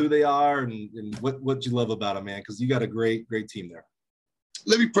shout out of who they are and what you love about them, man, because you got a great team there.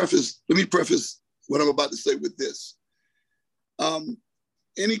 Let me preface what I'm about to say with this.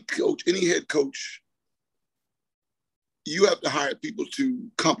 Any coach, any head coach, you have to hire people to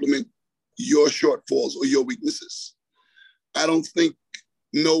complement your shortfalls or your weaknesses. I don't think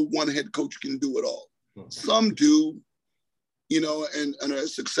no one head coach can do it all. Some do, and are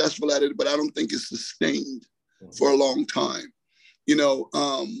successful at it, but I don't think it's sustained for a long time,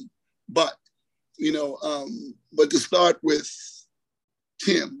 but to start with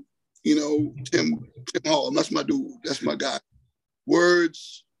Tim Hall, that's my dude, that's my guy.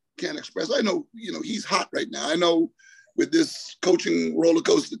 Words can't express. I know, he's hot right now. I know with this coaching roller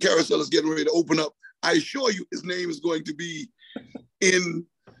coaster, the carousel is getting ready to open up. I assure you his name is going to be his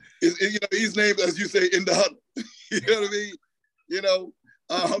name, as you say, in the huddle. You know what I mean?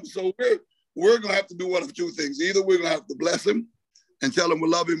 So we're going to have to do one of two things. Either we're going to have to bless him and tell him we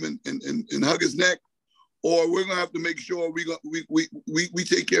love him and hug his neck, or we're going to have to make sure we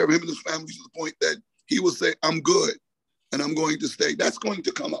take care of him and his family to the point that he will say, I'm good and I'm going to stay. That's going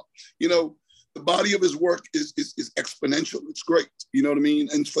to come up. the body of his work is exponential. It's great. You know what I mean?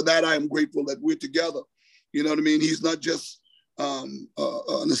 And for that, I am grateful that we're together. You know what I mean? He's not just an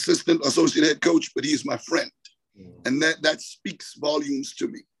assistant associate head coach, but he's my friend. And that speaks volumes to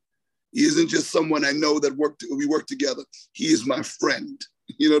me. He isn't just someone I know that we work together. He is my friend.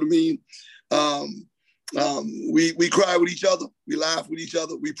 You know what I mean? We cry with each other. We laugh with each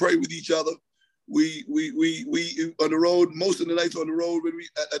other. We pray with each other. We on the road, most of the nights on the road, when we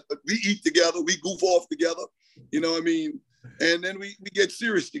eat together, we goof off together. You know what I mean? And then we get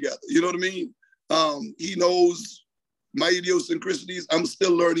serious together. You know what I mean? He knows my idiosyncrasies. I'm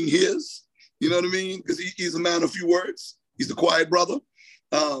still learning his. You know what I mean? Because he's a man of few words. He's a quiet brother.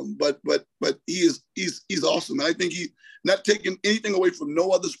 But he's awesome. And I think he's not taking anything away from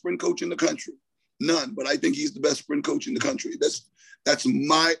no other sprint coach in the country. None. But I think he's the best sprint coach in the country. That's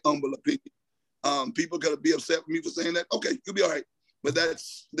my humble opinion. People gotta be upset with me for saying that. Okay, you'll be all right. But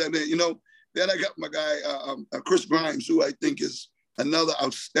you know. Then I got my guy Chris Grimes, who I think is another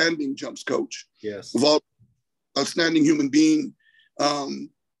outstanding jumps coach. Yes. Outstanding human being.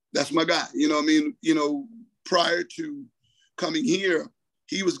 That's my guy. You know what I mean? You know, prior to coming here,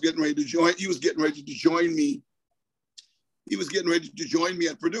 he was getting ready to join. He was getting ready to join me. He was getting ready to join me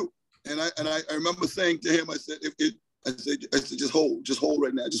at Purdue. And I remember saying to him, I said, just hold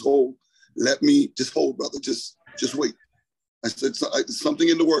right now, just hold. Let me just hold, brother. Just wait. I said, something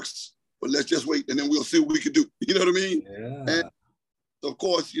in the works, but let's just wait, and then we'll see what we can do. You know what I mean? Yeah. And of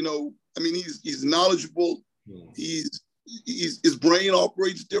course, you know, I mean, he's knowledgeable. His brain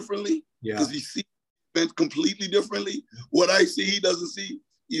operates differently because he sees events completely differently. What I see, he doesn't see.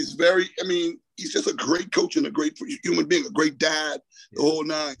 He's just a great coach and a great human being, a great dad, the whole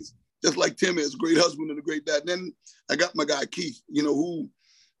nine. Just like Tim is, a great husband and a great dad. Then I got my guy Keith, you know, who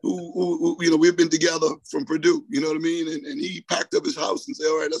you know, we've been together from Purdue, you know what I mean? And he packed up his house and said,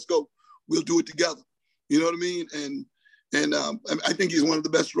 all right, let's go. We'll do it together. You know what I mean? And I think he's one of the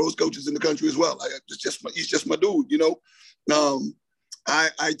best Rose coaches in the country as well. He's just my dude, you know?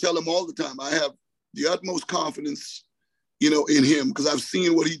 I tell him all the time, I have the utmost confidence, you know, in him, because I've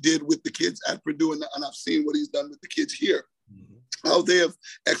seen what he did with the kids at Purdue and I've seen what he's done with the kids here. How they have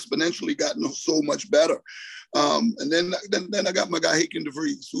exponentially gotten so much better. And then I got my guy Haken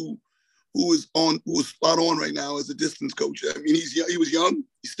DeVries, who is spot on right now as a distance coach. I mean, he was young,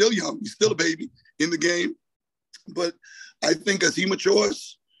 he's still young, he's still a baby in the game. But I think as he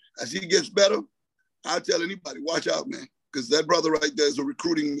matures, as he gets better, I tell anybody, watch out, man, because that brother right there is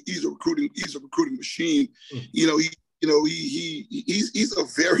he's a recruiting machine. You know, he's a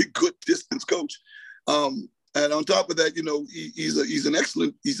very good distance coach. And on top of that, you know, he's an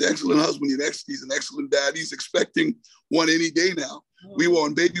excellent husband. He's an excellent dad. He's expecting one any day now. We were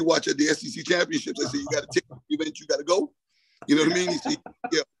on baby watch at the SEC championships. I said, you got to take the event, you got to go. You know what I mean? He said,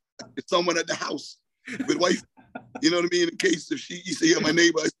 yeah, it's someone at the house with wife. You know what I mean? In case if he said, yeah, my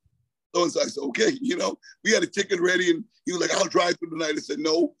neighbor. So I said, okay, you know, we had a ticket ready, and he was like, I'll drive through the night. I said,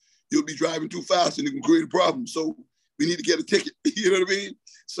 no, you'll be driving too fast and it can create a problem. So we need to get a ticket. You know what I mean?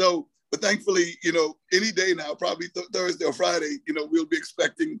 So. But thankfully, you know, any day now, probably Thursday or Friday, you know, we'll be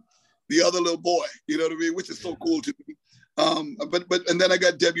expecting the other little boy, you know what I mean? Which is so cool to me. And then I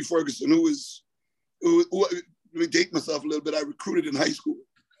got Debbie Ferguson, who let me date myself a little bit. I recruited in high school.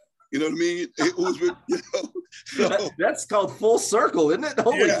 You know what I mean? It was, you know, so, that's called full circle, isn't it?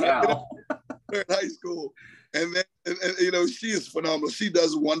 Holy cow. In high school. And then, and, you know, she is phenomenal. She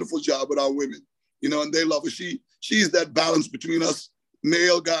does a wonderful job with our women, you know, and they love her. She's that balance between us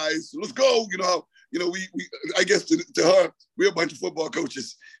male guys. Let's go. You know, we I guess to her, we're a bunch of football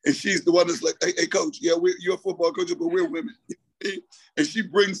coaches, and she's the one that's like, hey coach, yeah, you're a football coach, but we're women. And she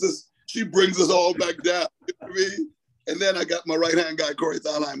brings us all back down. You know what I mean? And then I got my right-hand guy, Corey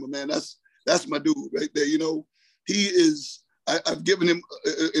Thalheimer, man. That's my dude right there. You know, he is, I've given him,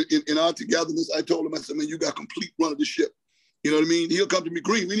 in our togetherness, I told him, I said, man, you got complete run of the ship. You know what I mean? He'll come to me,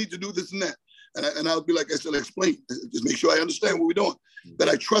 Green, we need to do this and that. And I'll be like, I said, explain. Just make sure I understand what we're doing. That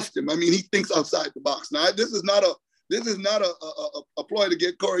I trust him. I mean, he thinks outside the box. Now, this is not a ploy to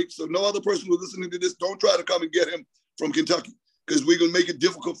get Corey. So no other person who's listening to this, don't try to come and get him from Kentucky, because we're going to make it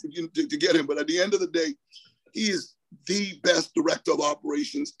difficult for you to get him. But at the end of the day, he is the best director of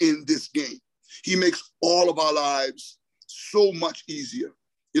operations in this game. He makes all of our lives so much easier.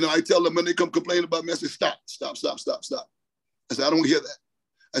 You know, I tell them when they come complain about me, I say, stop. I said, I don't hear that.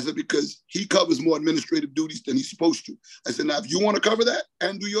 I said, because he covers more administrative duties than he's supposed to. I said, now, if you want to cover that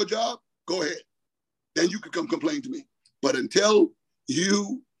and do your job, go ahead. Then you can come complain to me. But until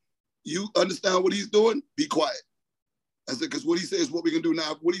you understand what he's doing, be quiet. I said, because what he says is what we can do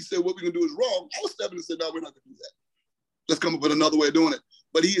now. If what he said what we can do is wrong, I'll step in and say, no, we're not going to do that. Let's come up with another way of doing it.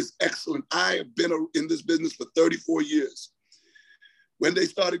 but he is excellent. I have been in this business for 34 years. When they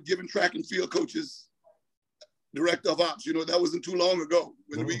started giving track and field coaches director of ops, you know, that wasn't too long ago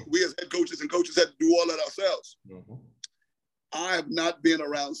when we as head coaches and coaches had to do all that ourselves. I have not been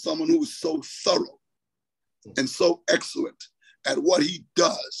around someone who is so thorough and so excellent at what he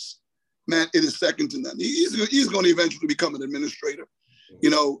does. Man, it is second to none. He's going to eventually become an administrator, you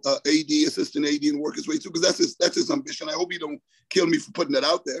know, AD, assistant AD, and work his way through, because that's his ambition. I hope he don't kill me for putting that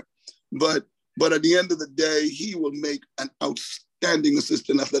out there. But at the end of the day, he will make an outstanding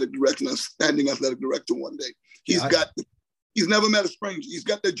assistant athletic director, an outstanding athletic director one day. He's never met a stranger. He's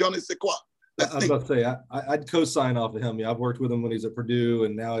got that Johnny Sequoia. I was about to say, I'd co-sign off of him. Yeah, I've worked with him when he's at Purdue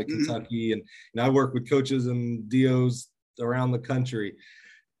and now at Kentucky, and I work with coaches and DOs around the country.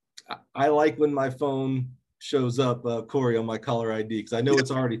 I like when my phone shows up, Corey, on my caller ID, because I know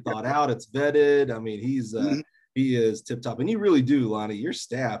it's already thought out, it's vetted. I mean, he is tip top, and you really do, Lonnie, your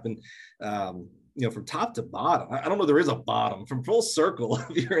staff, and you know, from top to bottom, I don't know there is a bottom, from full circle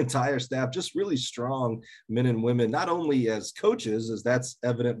of your entire staff, just really strong men and women, not only as coaches, as that's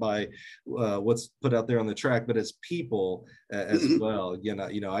evident by what's put out there on the track, but as people as well. Again,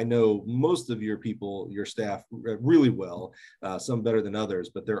 you know, I know most of your people, your staff, really well, some better than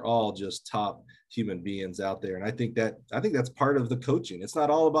others, but they're all just top human beings out there. And I think that's part of the coaching. It's not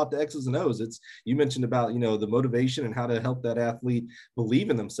all about the X's and O's. It's, you mentioned about, you know, the motivation and how to help that athlete believe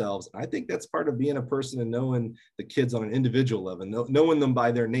in themselves. I think that's part of being a person and knowing the kids on an individual level, knowing them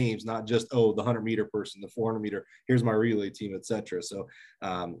by their names, not just, oh, the 100-meter person, the 400-meter, here's my relay team, etc. So,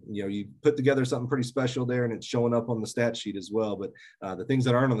 you know, you put together something pretty special there, and it's showing up on the stat sheet as well. But the things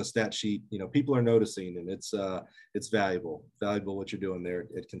that aren't on the stat sheet, you know, people are noticing, and it's valuable what you're doing there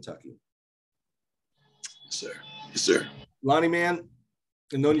at Kentucky. Yes, sir. Lonnie, man,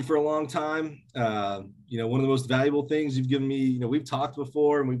 I've known you for a long time. You know, one of the most valuable things you've given me, you know, we've talked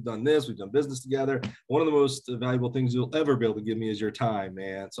before and we've done business together. One of the most valuable things you'll ever be able to give me is your time,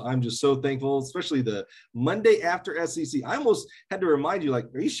 man. So I'm just so thankful, especially the Monday after SEC. I almost had to remind you,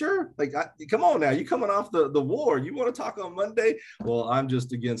 like, are you sure? Like, come on now, you coming off the war. You want to talk on Monday? Well, I'm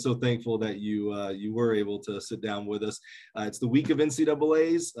just, again, so thankful that you were able to sit down with us. It's the week of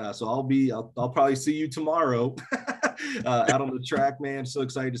NCAAs. So I'll probably see you tomorrow out on the track, man. So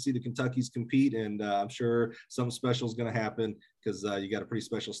excited to see the Kentuckys compete, and I'm sure something special is going to happen, because you got a pretty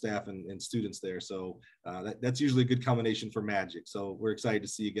special staff and students there. So that's usually a good combination for magic. So we're excited to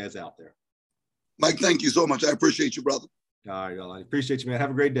see you guys out there. Mike, thank you so much. I appreciate you, brother. All right, I appreciate you, man.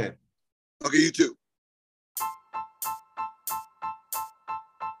 Have a great day. Okay, you too.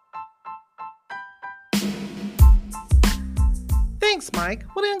 Thanks, Mike.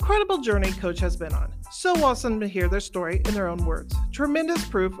 What an incredible journey Coach has been on. So awesome to hear their story in their own words. Tremendous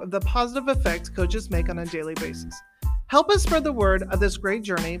proof of the positive effects coaches make on a daily basis. Help us spread the word of this great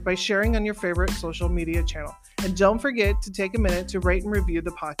journey by sharing on your favorite social media channel. And don't forget to take a minute to rate and review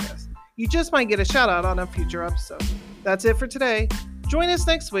the podcast. You just might get a shout out on a future episode. That's it for today. Join us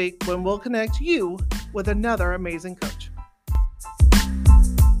next week when we'll connect you with another amazing coach.